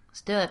right.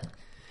 Let's do it.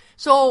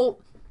 So,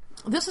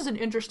 this is an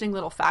interesting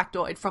little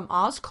factoid from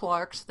Oz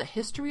Clarke's The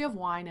History of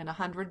Wine in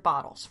 100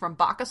 Bottles, From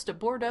Bacchus to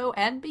Bordeaux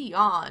and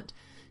Beyond.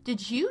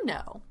 Did you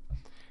know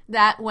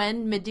that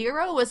when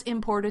Madeira was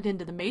imported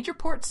into the major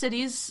port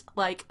cities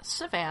like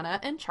Savannah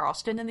and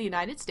Charleston in the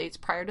United States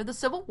prior to the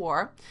Civil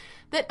War,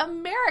 that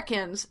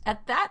Americans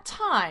at that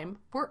time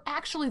were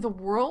actually the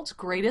world's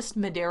greatest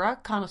Madeira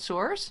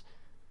connoisseurs?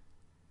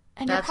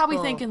 And you're probably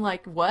thinking,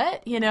 like,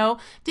 what? You know,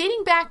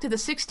 dating back to the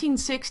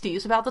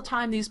 1660s, about the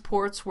time these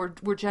ports were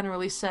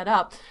generally set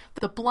up,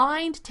 the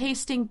blind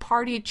tasting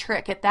party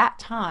trick at that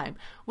time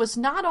was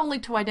not only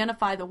to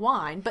identify the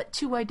wine, but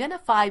to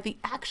identify the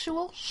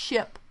actual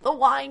ship the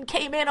wine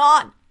came in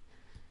on.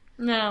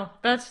 No,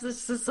 this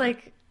is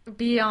like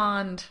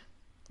beyond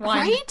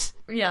wine. Right?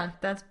 Yeah,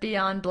 that's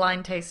beyond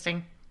blind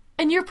tasting.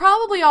 And you're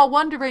probably all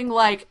wondering,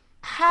 like,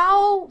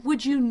 how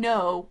would you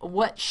know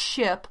what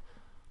ship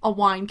a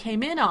wine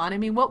came in on. I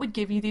mean, what would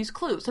give you these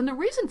clues? And the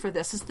reason for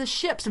this is the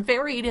ships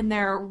varied in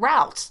their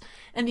routes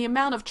and the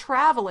amount of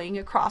traveling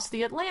across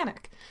the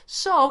Atlantic.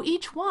 So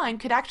each wine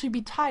could actually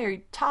be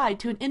tied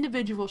to an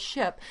individual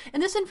ship,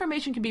 and this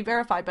information can be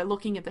verified by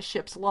looking at the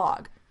ship's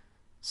log.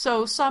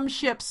 So some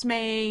ships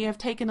may have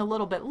taken a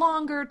little bit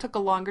longer, took a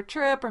longer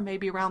trip, or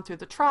maybe around through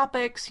the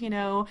tropics,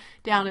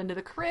 down into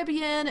the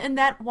Caribbean, and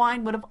that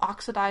wine would have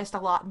oxidized a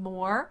lot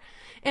more.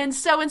 And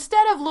so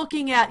instead of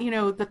looking at,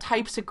 the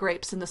types of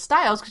grapes and the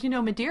styles, because,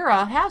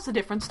 Madeira has the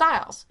different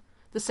styles.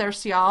 The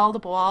Cercial, the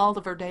Boal,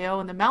 the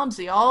Verdejo, and the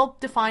Malmsey, all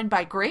defined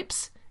by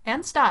grapes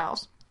and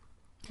styles.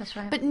 That's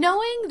right. But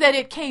knowing that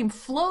it came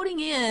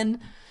floating on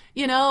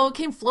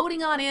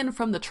in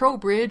from the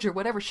Trowbridge or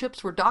whatever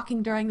ships were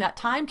docking during that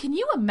time. Can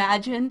you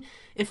imagine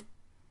if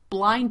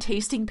blind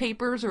tasting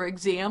papers or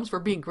exams were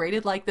being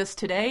graded like this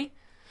today?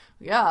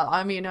 Yeah,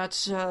 I mean,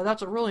 that's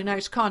a really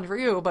nice con for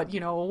you, but,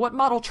 what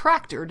model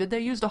tractor did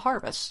they use to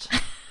harvest?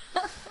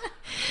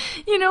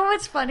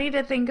 What's funny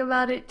to think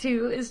about it,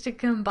 too, is to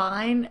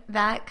combine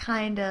that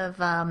kind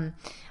of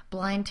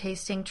blind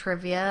tasting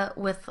trivia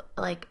with,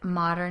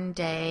 modern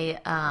day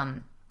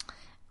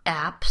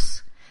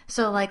apps.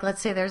 So,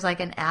 let's say there's,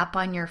 an app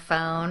on your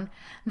phone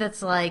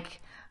that's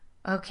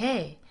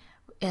okay,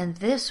 and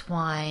this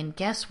wine,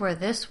 guess where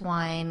this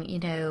wine,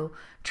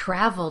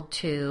 traveled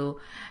to,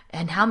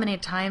 and how many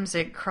times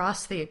it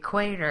crossed the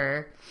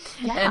equator,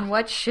 and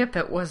what ship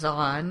it was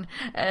on,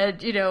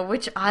 and,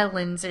 which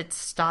islands it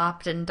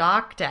stopped and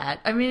docked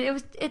at. I mean,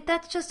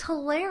 that's just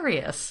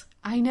hilarious.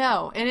 I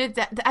know, and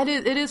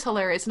it is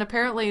hilarious, and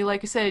apparently,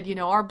 like I said,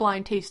 our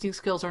blind tasting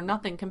skills are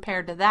nothing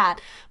compared to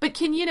that. But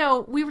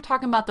we were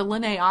talking about the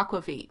Linné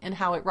Aquavit and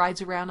how it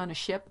rides around on a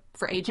ship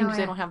for aging because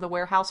they don't have the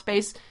warehouse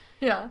space.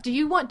 Yeah. Do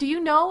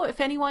you know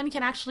if anyone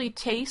can actually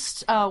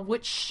taste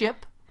which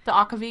ship the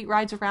Aquavit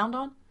rides around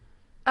on?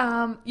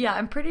 Yeah,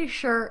 I'm pretty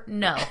sure.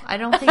 No, I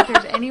don't think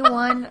there's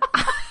anyone.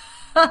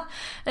 I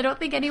don't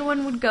think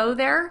anyone would go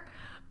there,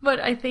 but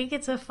I think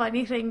it's a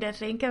funny thing to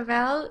think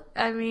about.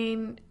 I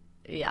mean.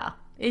 Yeah,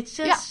 it's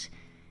just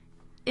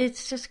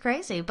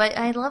crazy. But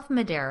I love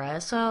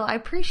Madeira, so I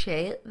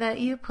appreciate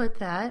that you put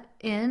that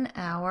in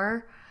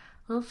our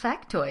little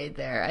factoid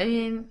there. I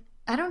mean,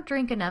 I don't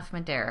drink enough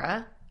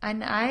Madeira,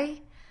 and I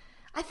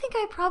think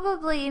I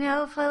probably,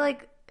 if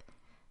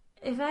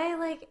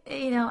I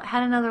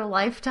had another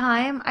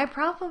lifetime, I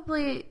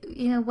probably,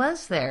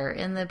 was there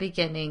in the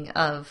beginning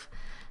of,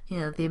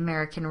 the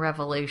American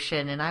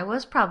Revolution, and I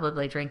was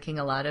probably drinking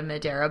a lot of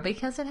Madeira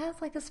because it has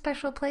a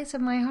special place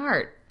in my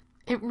heart.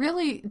 It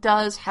really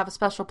does have a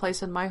special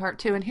place in my heart,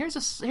 too. And here's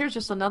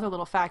just another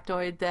little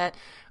factoid that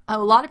a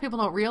lot of people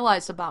don't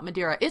realize about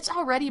Madeira. It's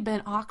already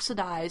been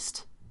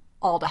oxidized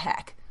all to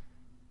heck.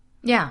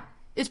 Yeah.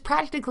 It's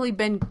practically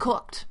been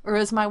cooked. Or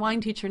as my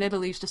wine teacher in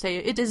Italy used to say,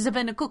 it has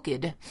been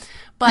cooked.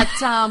 But,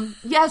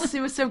 yes,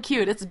 it was so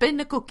cute. It's been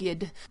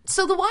cooked.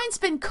 So the wine's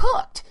been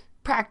cooked,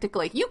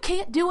 practically. You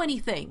can't do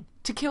anything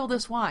to kill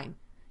this wine.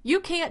 You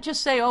can't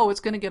just say, it's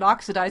going to get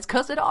oxidized,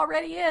 because it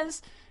already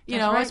is.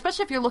 Right.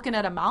 Especially if you're looking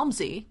at a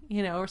Malmsey,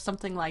 or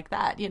something like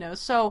that,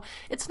 So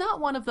it's not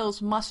one of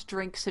those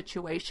must-drink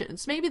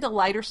situations. Maybe the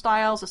lighter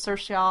styles, the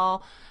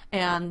Cercial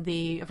and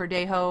the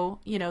Verdejo,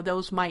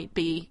 those might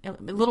be a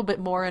little bit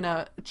more in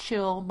a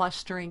chill,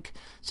 must-drink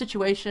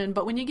situation.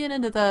 But when you get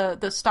into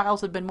the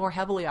styles that have been more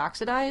heavily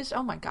oxidized,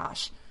 oh my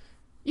gosh.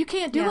 You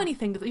can't do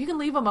anything. You can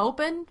leave them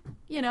open,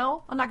 I'm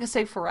not going to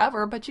say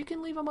forever, but you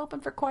can leave them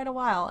open for quite a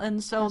while.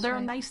 And so they're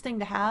a nice thing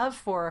to have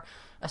for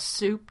a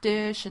soup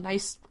dish, a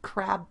nice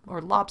crab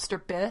or lobster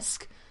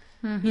bisque,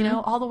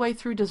 all the way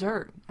through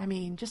dessert. I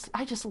mean,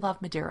 I just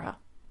love Madeira.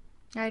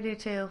 I do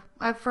too.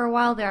 For a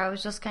while there, I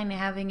was just kind of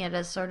having it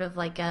as sort of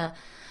like a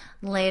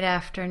late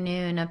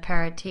afternoon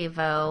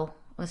aperitivo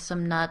with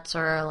some nuts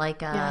or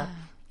a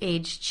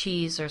aged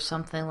cheese or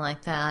something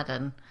like that.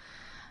 And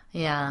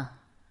yeah.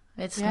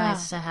 It's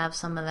nice to have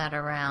some of that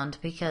around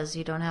because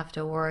you don't have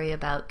to worry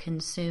about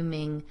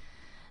consuming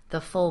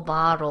the full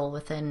bottle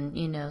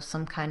within,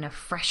 some kind of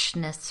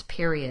freshness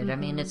period. Mm-hmm. I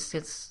mean,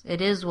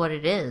 it is what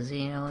it is,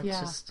 it's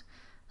just,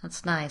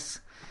 that's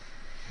nice.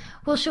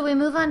 Well, should we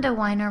move on to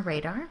Wino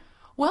Radar?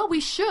 Well,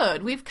 we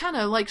should. We've kind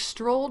of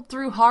strolled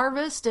through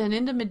harvest and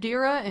into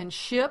Madeira and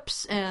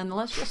ships, and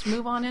let's just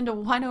move on into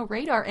Wino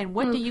Radar. And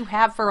what do you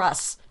have for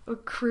us?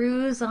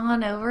 Cruise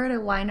on over to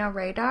Wino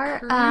Radar.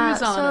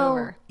 Cruise on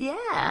over.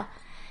 Yeah.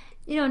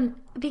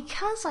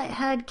 Because I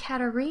had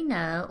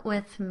Katarina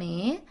with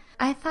me,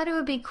 I thought it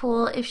would be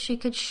cool if she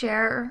could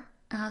share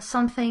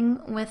something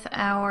with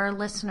our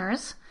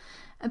listeners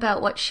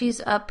about what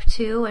she's up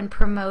to and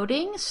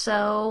promoting.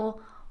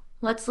 So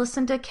let's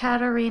listen to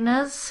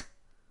Katarina's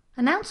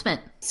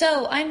announcement.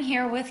 So I'm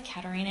here with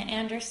Katarina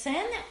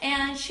Anderson,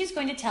 and she's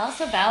going to tell us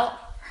about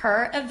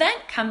her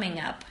event coming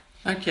up.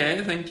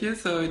 Okay, thank you.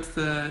 So it's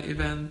the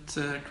event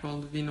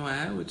called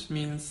Vinoir, which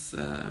means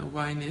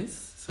wine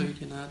is. So you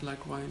can add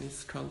wine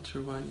is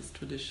culture, wine is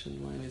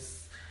tradition, wine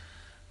is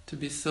to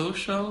be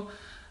social,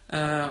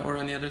 or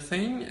any other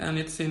thing. And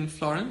it's in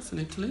Florence in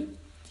Italy.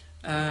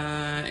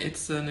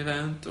 It's an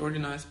event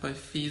organized by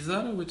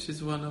FISA, which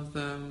is one of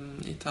the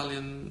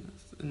Italian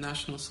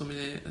national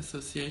sommelier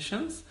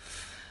associations,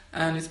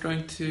 and it's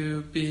going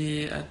to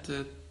be at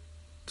the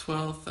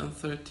 12th and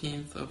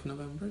 13th of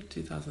November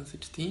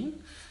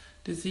 2016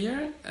 this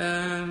year.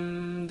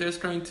 There's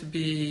going to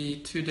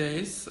be 2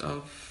 days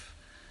of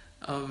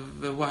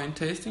wine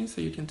tasting,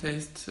 so you can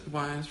taste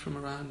wines from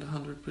around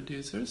 100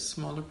 producers,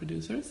 smaller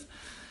producers,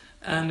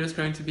 and there's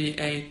going to be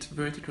 8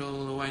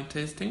 vertical wine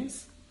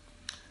tastings.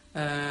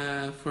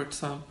 For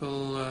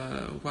example,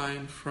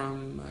 wine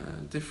from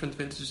different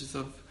vintages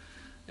of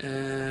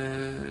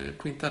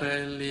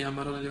Quintarelli,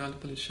 Amarone di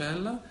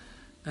Valpolicella,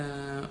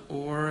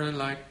 or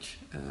like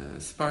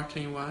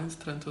sparkling wines,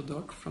 Trento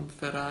Doc from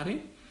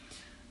Ferrari.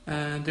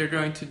 They're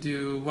going to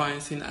do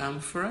wines in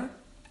amphora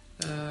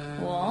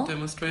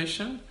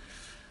demonstration.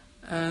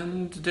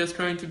 And there's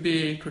going to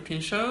be cooking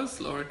shows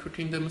or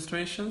cooking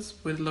demonstrations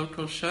with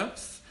local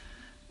chefs.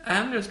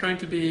 And there's going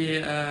to be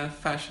a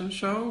fashion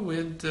show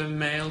with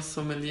male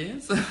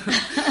sommeliers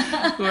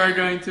who are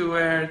going to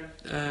wear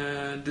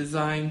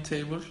design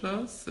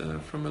tablecloths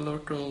from a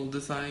local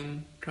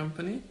design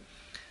company.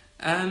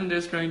 And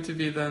there's going to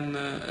be then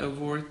an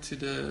award to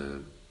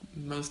the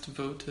most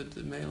voted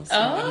male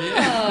sommelier.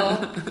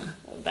 Oh,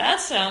 that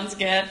sounds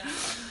good.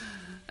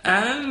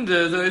 And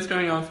so it's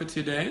going on for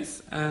 2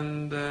 days,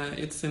 and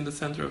it's in the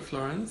center of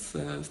Florence,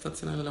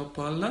 Stazione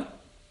Leopolda.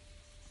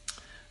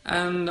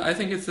 And I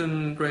think it's a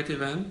great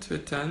event to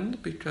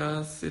attend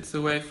because it's a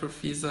way for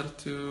FISA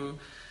to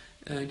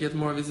get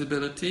more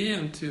visibility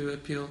and to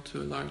appeal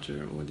to a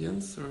larger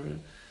audience or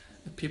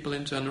people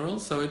in general.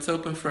 So it's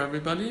open for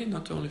everybody,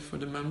 not only for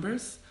the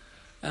members.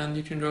 And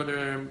you can go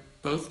there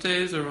both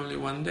days or only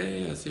one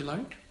day as you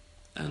like.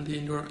 And the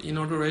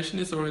inauguration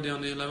is already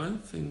on the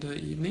 11th in the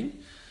evening,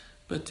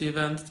 but the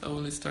event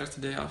only starts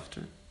the day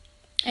after.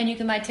 And you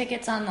can buy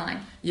tickets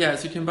online?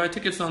 Yes, you can buy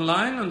tickets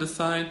online on the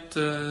site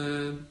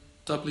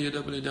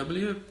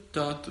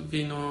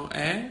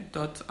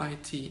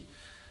www.vinoe.it.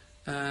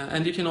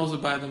 And you can also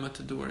buy them at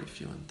the door if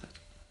you want that.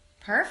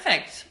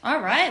 Perfect. All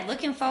right.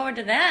 Looking forward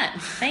to that.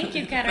 Thank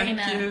you,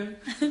 Katarina. Thank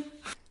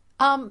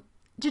you.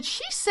 Did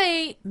she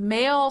say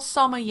male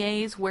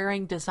sommeliers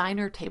wearing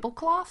designer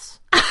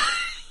tablecloths?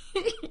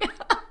 Yeah.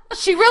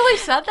 She really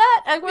said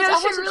that? I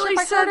She really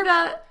said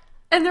that.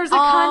 And there's a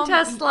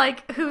contest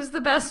like, who's the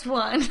best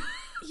one?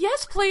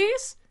 Yes,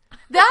 please.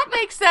 That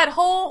makes that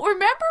whole...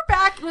 Remember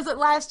back, was it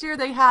last year,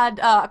 they had...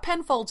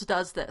 Penfolds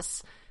does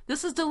this.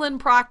 This is Dylan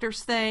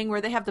Proctor's thing where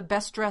they have the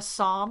best dressed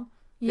somm.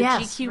 The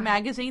GQ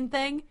magazine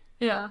thing.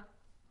 Yeah.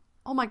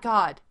 Oh my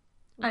God.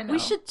 I know. We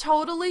should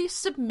totally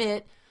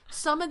submit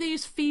some of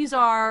these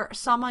Fizar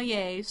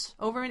sommeliers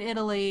over in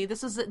Italy.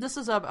 This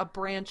is a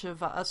branch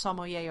of a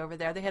sommelier over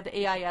there. They have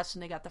the AIS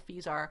and they got the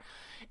Fizar.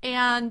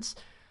 And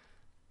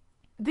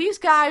these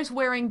guys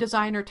wearing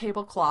designer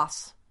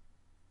tablecloths.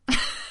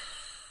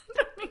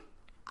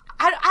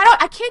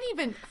 I can't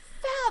even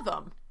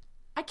fathom.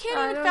 I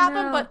can't even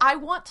fathom, but I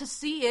want to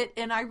see it,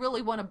 and I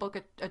really want to book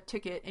a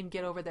ticket and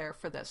get over there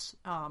for this.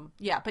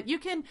 But you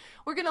can.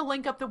 We're going to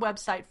link up the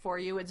website for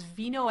you. It's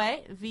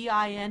Vinoe,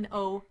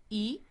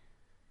 VINOE.it,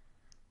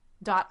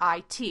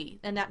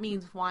 and that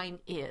means wine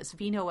is.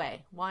 Vinoe,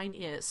 wine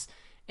is.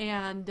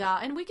 And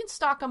we can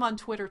stalk them on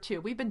Twitter too.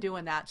 We've been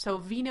doing that. So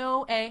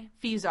Vinoe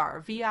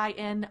Fizar,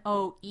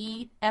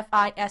 VINOE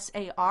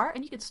FISAR,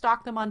 and you can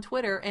stalk them on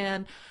Twitter.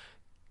 And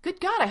good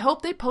God, I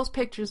hope they post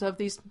pictures of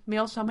these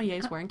male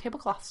sommeliers wearing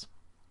tablecloths.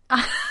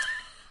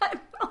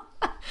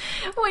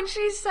 When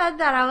she said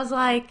that, I was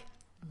like,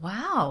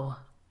 wow,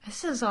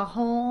 this is a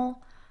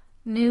whole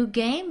new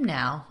game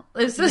now.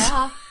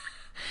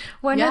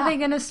 When are they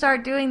going to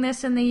start doing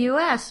this in the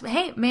U.S.?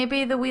 Hey,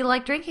 maybe the We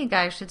Like Drinking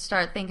guys should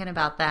start thinking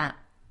about that.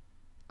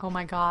 Oh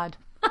my God.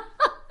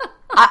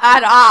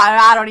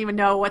 I don't even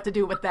know what to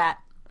do with that.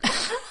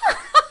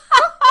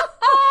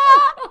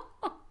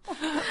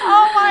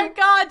 Oh my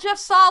God, Jeff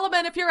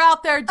Solomon, if you're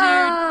out there, dude.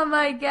 Oh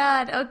my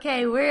God.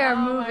 Okay, we are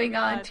moving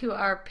on to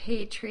our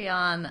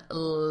Patreon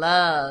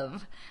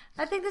love.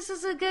 I think this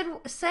is a good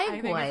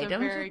segue,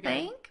 don't you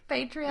think?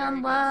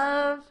 Patreon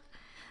love.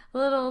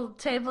 Little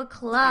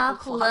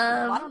tablecloth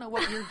love. I don't know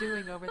what you're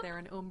doing over there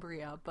in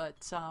Umbria,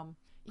 but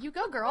you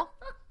go, girl.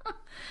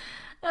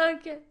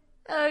 Okay.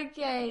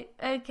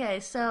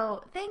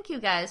 So thank you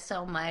guys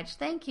so much.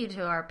 Thank you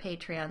to our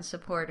Patreon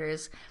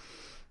supporters.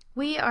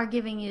 We are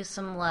giving you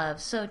some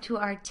love. So to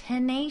our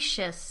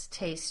tenacious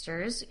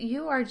tasters,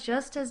 you are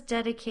just as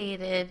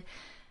dedicated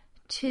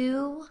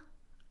to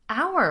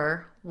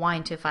our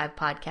Wine to Five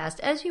podcast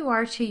as you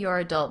are to your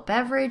adult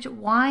beverage,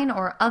 wine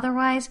or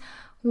otherwise.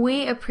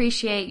 We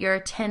appreciate your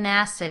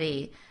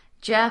tenacity.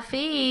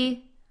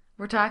 Jeffy,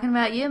 we're talking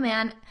about you,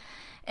 man,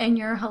 and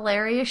your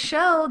hilarious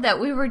show that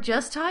we were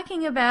just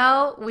talking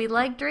about. We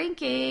Like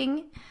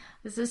Drinking.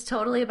 This is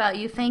totally about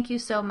you. Thank you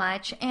so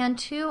much. And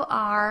to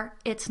our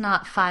It's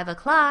Not 5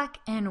 o'clock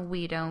and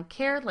We Don't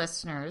Care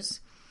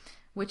listeners,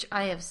 which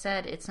I have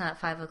said it's not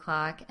 5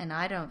 o'clock and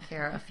I don't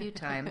care a few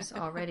times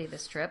already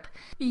this trip.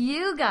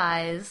 You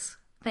guys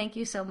Thank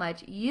you so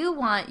much. You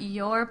want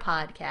your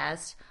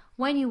podcast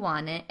when you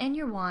want it and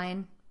your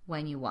wine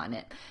when you want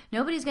it.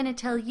 Nobody's going to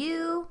tell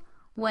you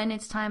when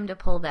it's time to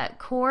pull that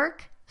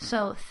cork.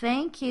 So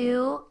thank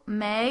you,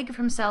 Meg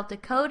from South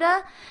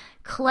Dakota,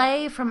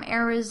 Clay from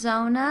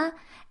Arizona,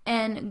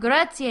 and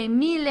grazie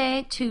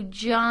mille to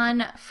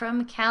John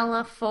from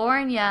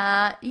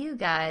California. You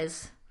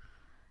guys,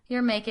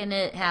 you're making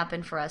it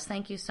happen for us.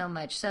 Thank you so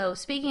much. So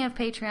speaking of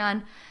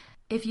Patreon,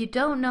 if you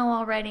don't know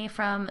already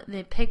from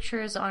the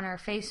pictures on our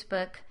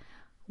Facebook,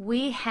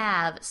 we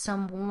have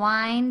some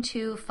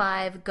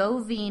Wine25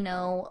 Go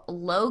Vino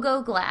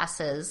logo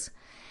glasses,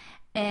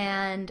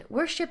 and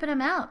we're shipping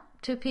them out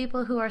to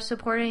people who are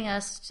supporting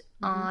us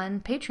on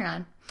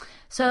Patreon.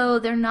 So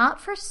they're not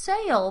for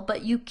sale,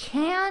 but you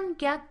can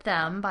get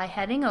them by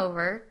heading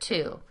over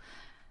to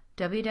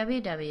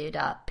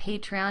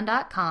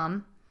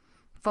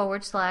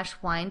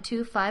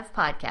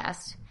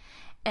www.patreon.com/wine25podcast.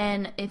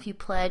 And if you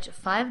pledge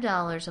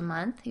 $5 a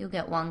month, you'll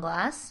get one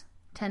glass.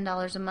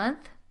 $10 a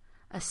month,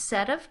 a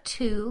set of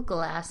 2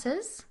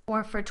 glasses.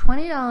 Or for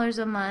 $20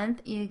 a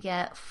month, you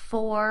get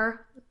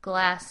 4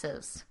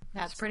 glasses.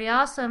 That's pretty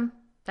awesome.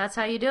 That's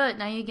how you do it.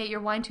 Now you get your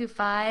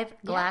Wine25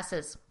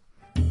 glasses.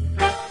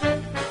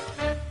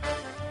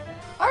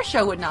 Our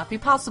show would not be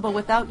possible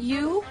without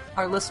you,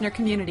 our listener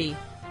community.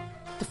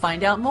 To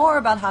find out more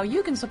about how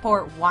you can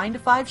support Wine to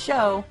 5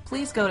 show,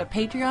 please go to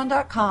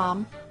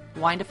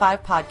patreon.com/Wine to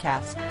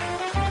 5podcast.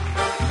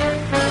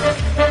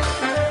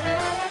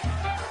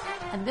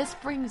 And this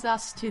brings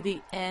us to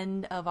the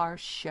end of our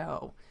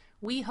show.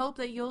 We hope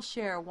that you'll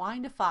share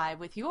Wine to 5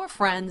 with your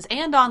friends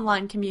and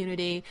online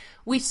community.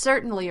 We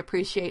certainly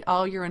appreciate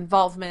all your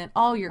involvement,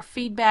 all your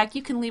feedback.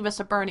 You can leave us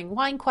a burning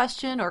wine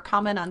question or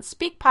comment on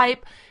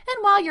SpeakPipe.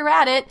 And while you're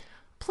at it,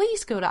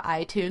 please go to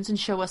iTunes and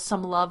show us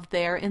some love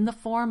there in the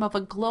form of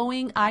a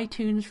glowing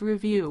iTunes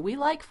review. We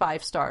like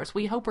 5 stars.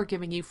 We hope we're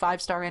giving you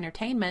 5-star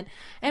entertainment.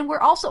 And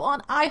we're also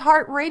on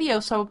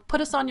iHeartRadio, so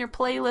put us on your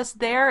playlist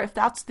there if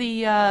that's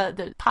the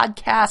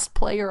podcast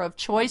player of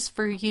choice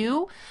for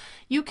you.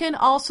 You can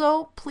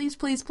also, please,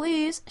 please,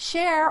 please,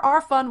 share our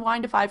fun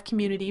Wine to 5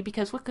 community,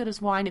 because what good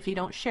is wine if you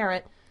don't share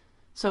it?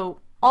 So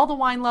all the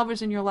wine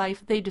lovers in your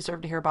life, they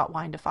deserve to hear about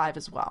Wine to 5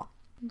 as well.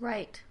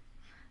 Right.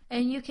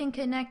 And you can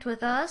connect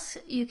with us.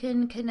 You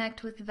can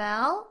connect with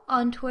Val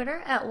on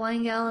Twitter at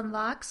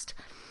WineGalUnboxed,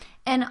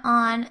 and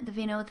on the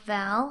Vino with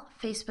Val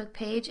Facebook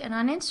page, and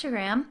on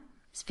Instagram,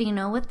 it's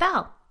Vino with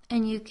Val.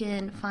 And you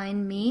can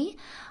find me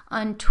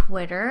on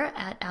Twitter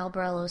at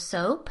Albarello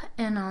Soap,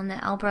 and on the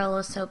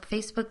Albarello Soap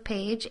Facebook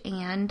page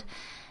and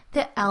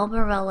the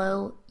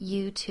Albarello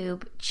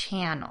YouTube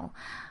channel.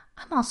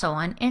 I'm also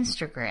on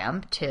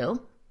Instagram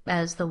too,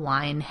 as the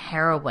Wine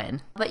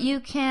Heroine. But you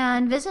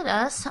can visit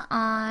us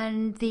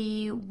on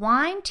the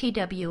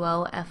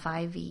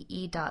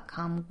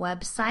WineTWOFIVE.com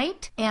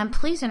website, and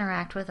please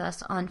interact with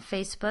us on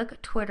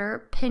Facebook,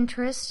 Twitter,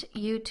 Pinterest,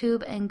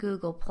 YouTube, and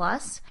Google+.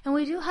 And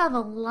we do have a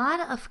lot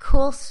of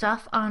cool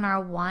stuff on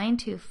our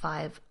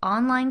Wine25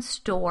 online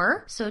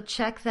store, so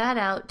check that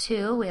out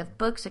too. We have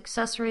books,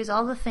 accessories,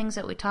 all the things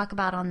that we talk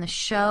about on the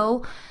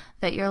show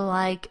that you're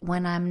like,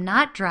 when I'm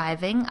not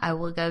driving, I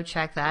will go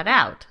check that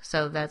out.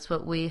 So that's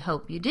what we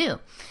hope you do.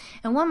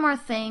 And one more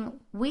thing,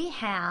 we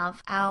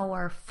have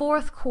our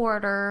 4th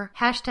quarter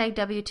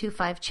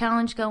 #W25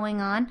 challenge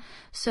going on.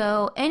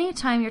 So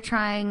anytime you're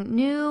trying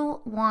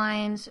new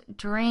wines,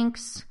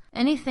 drinks,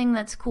 anything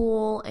that's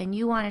cool and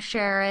you want to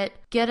share it,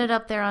 get it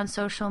up there on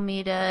social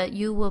media.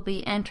 You will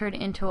be entered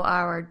into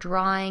our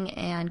drawing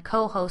and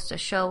co-host a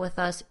show with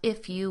us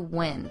if you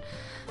win.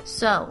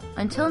 So,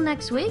 until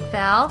next week,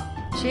 Val,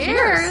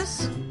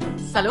 cheers!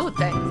 Salute!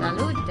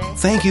 Salute!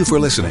 Thank you for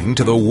listening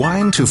to the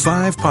Wine to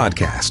 5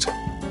 podcast.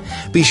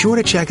 Be sure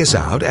to check us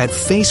out at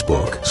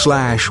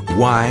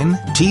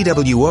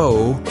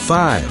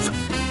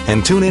Facebook/WineTWO5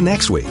 and tune in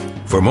next week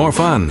for more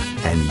fun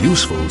and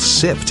useful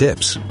sip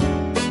tips.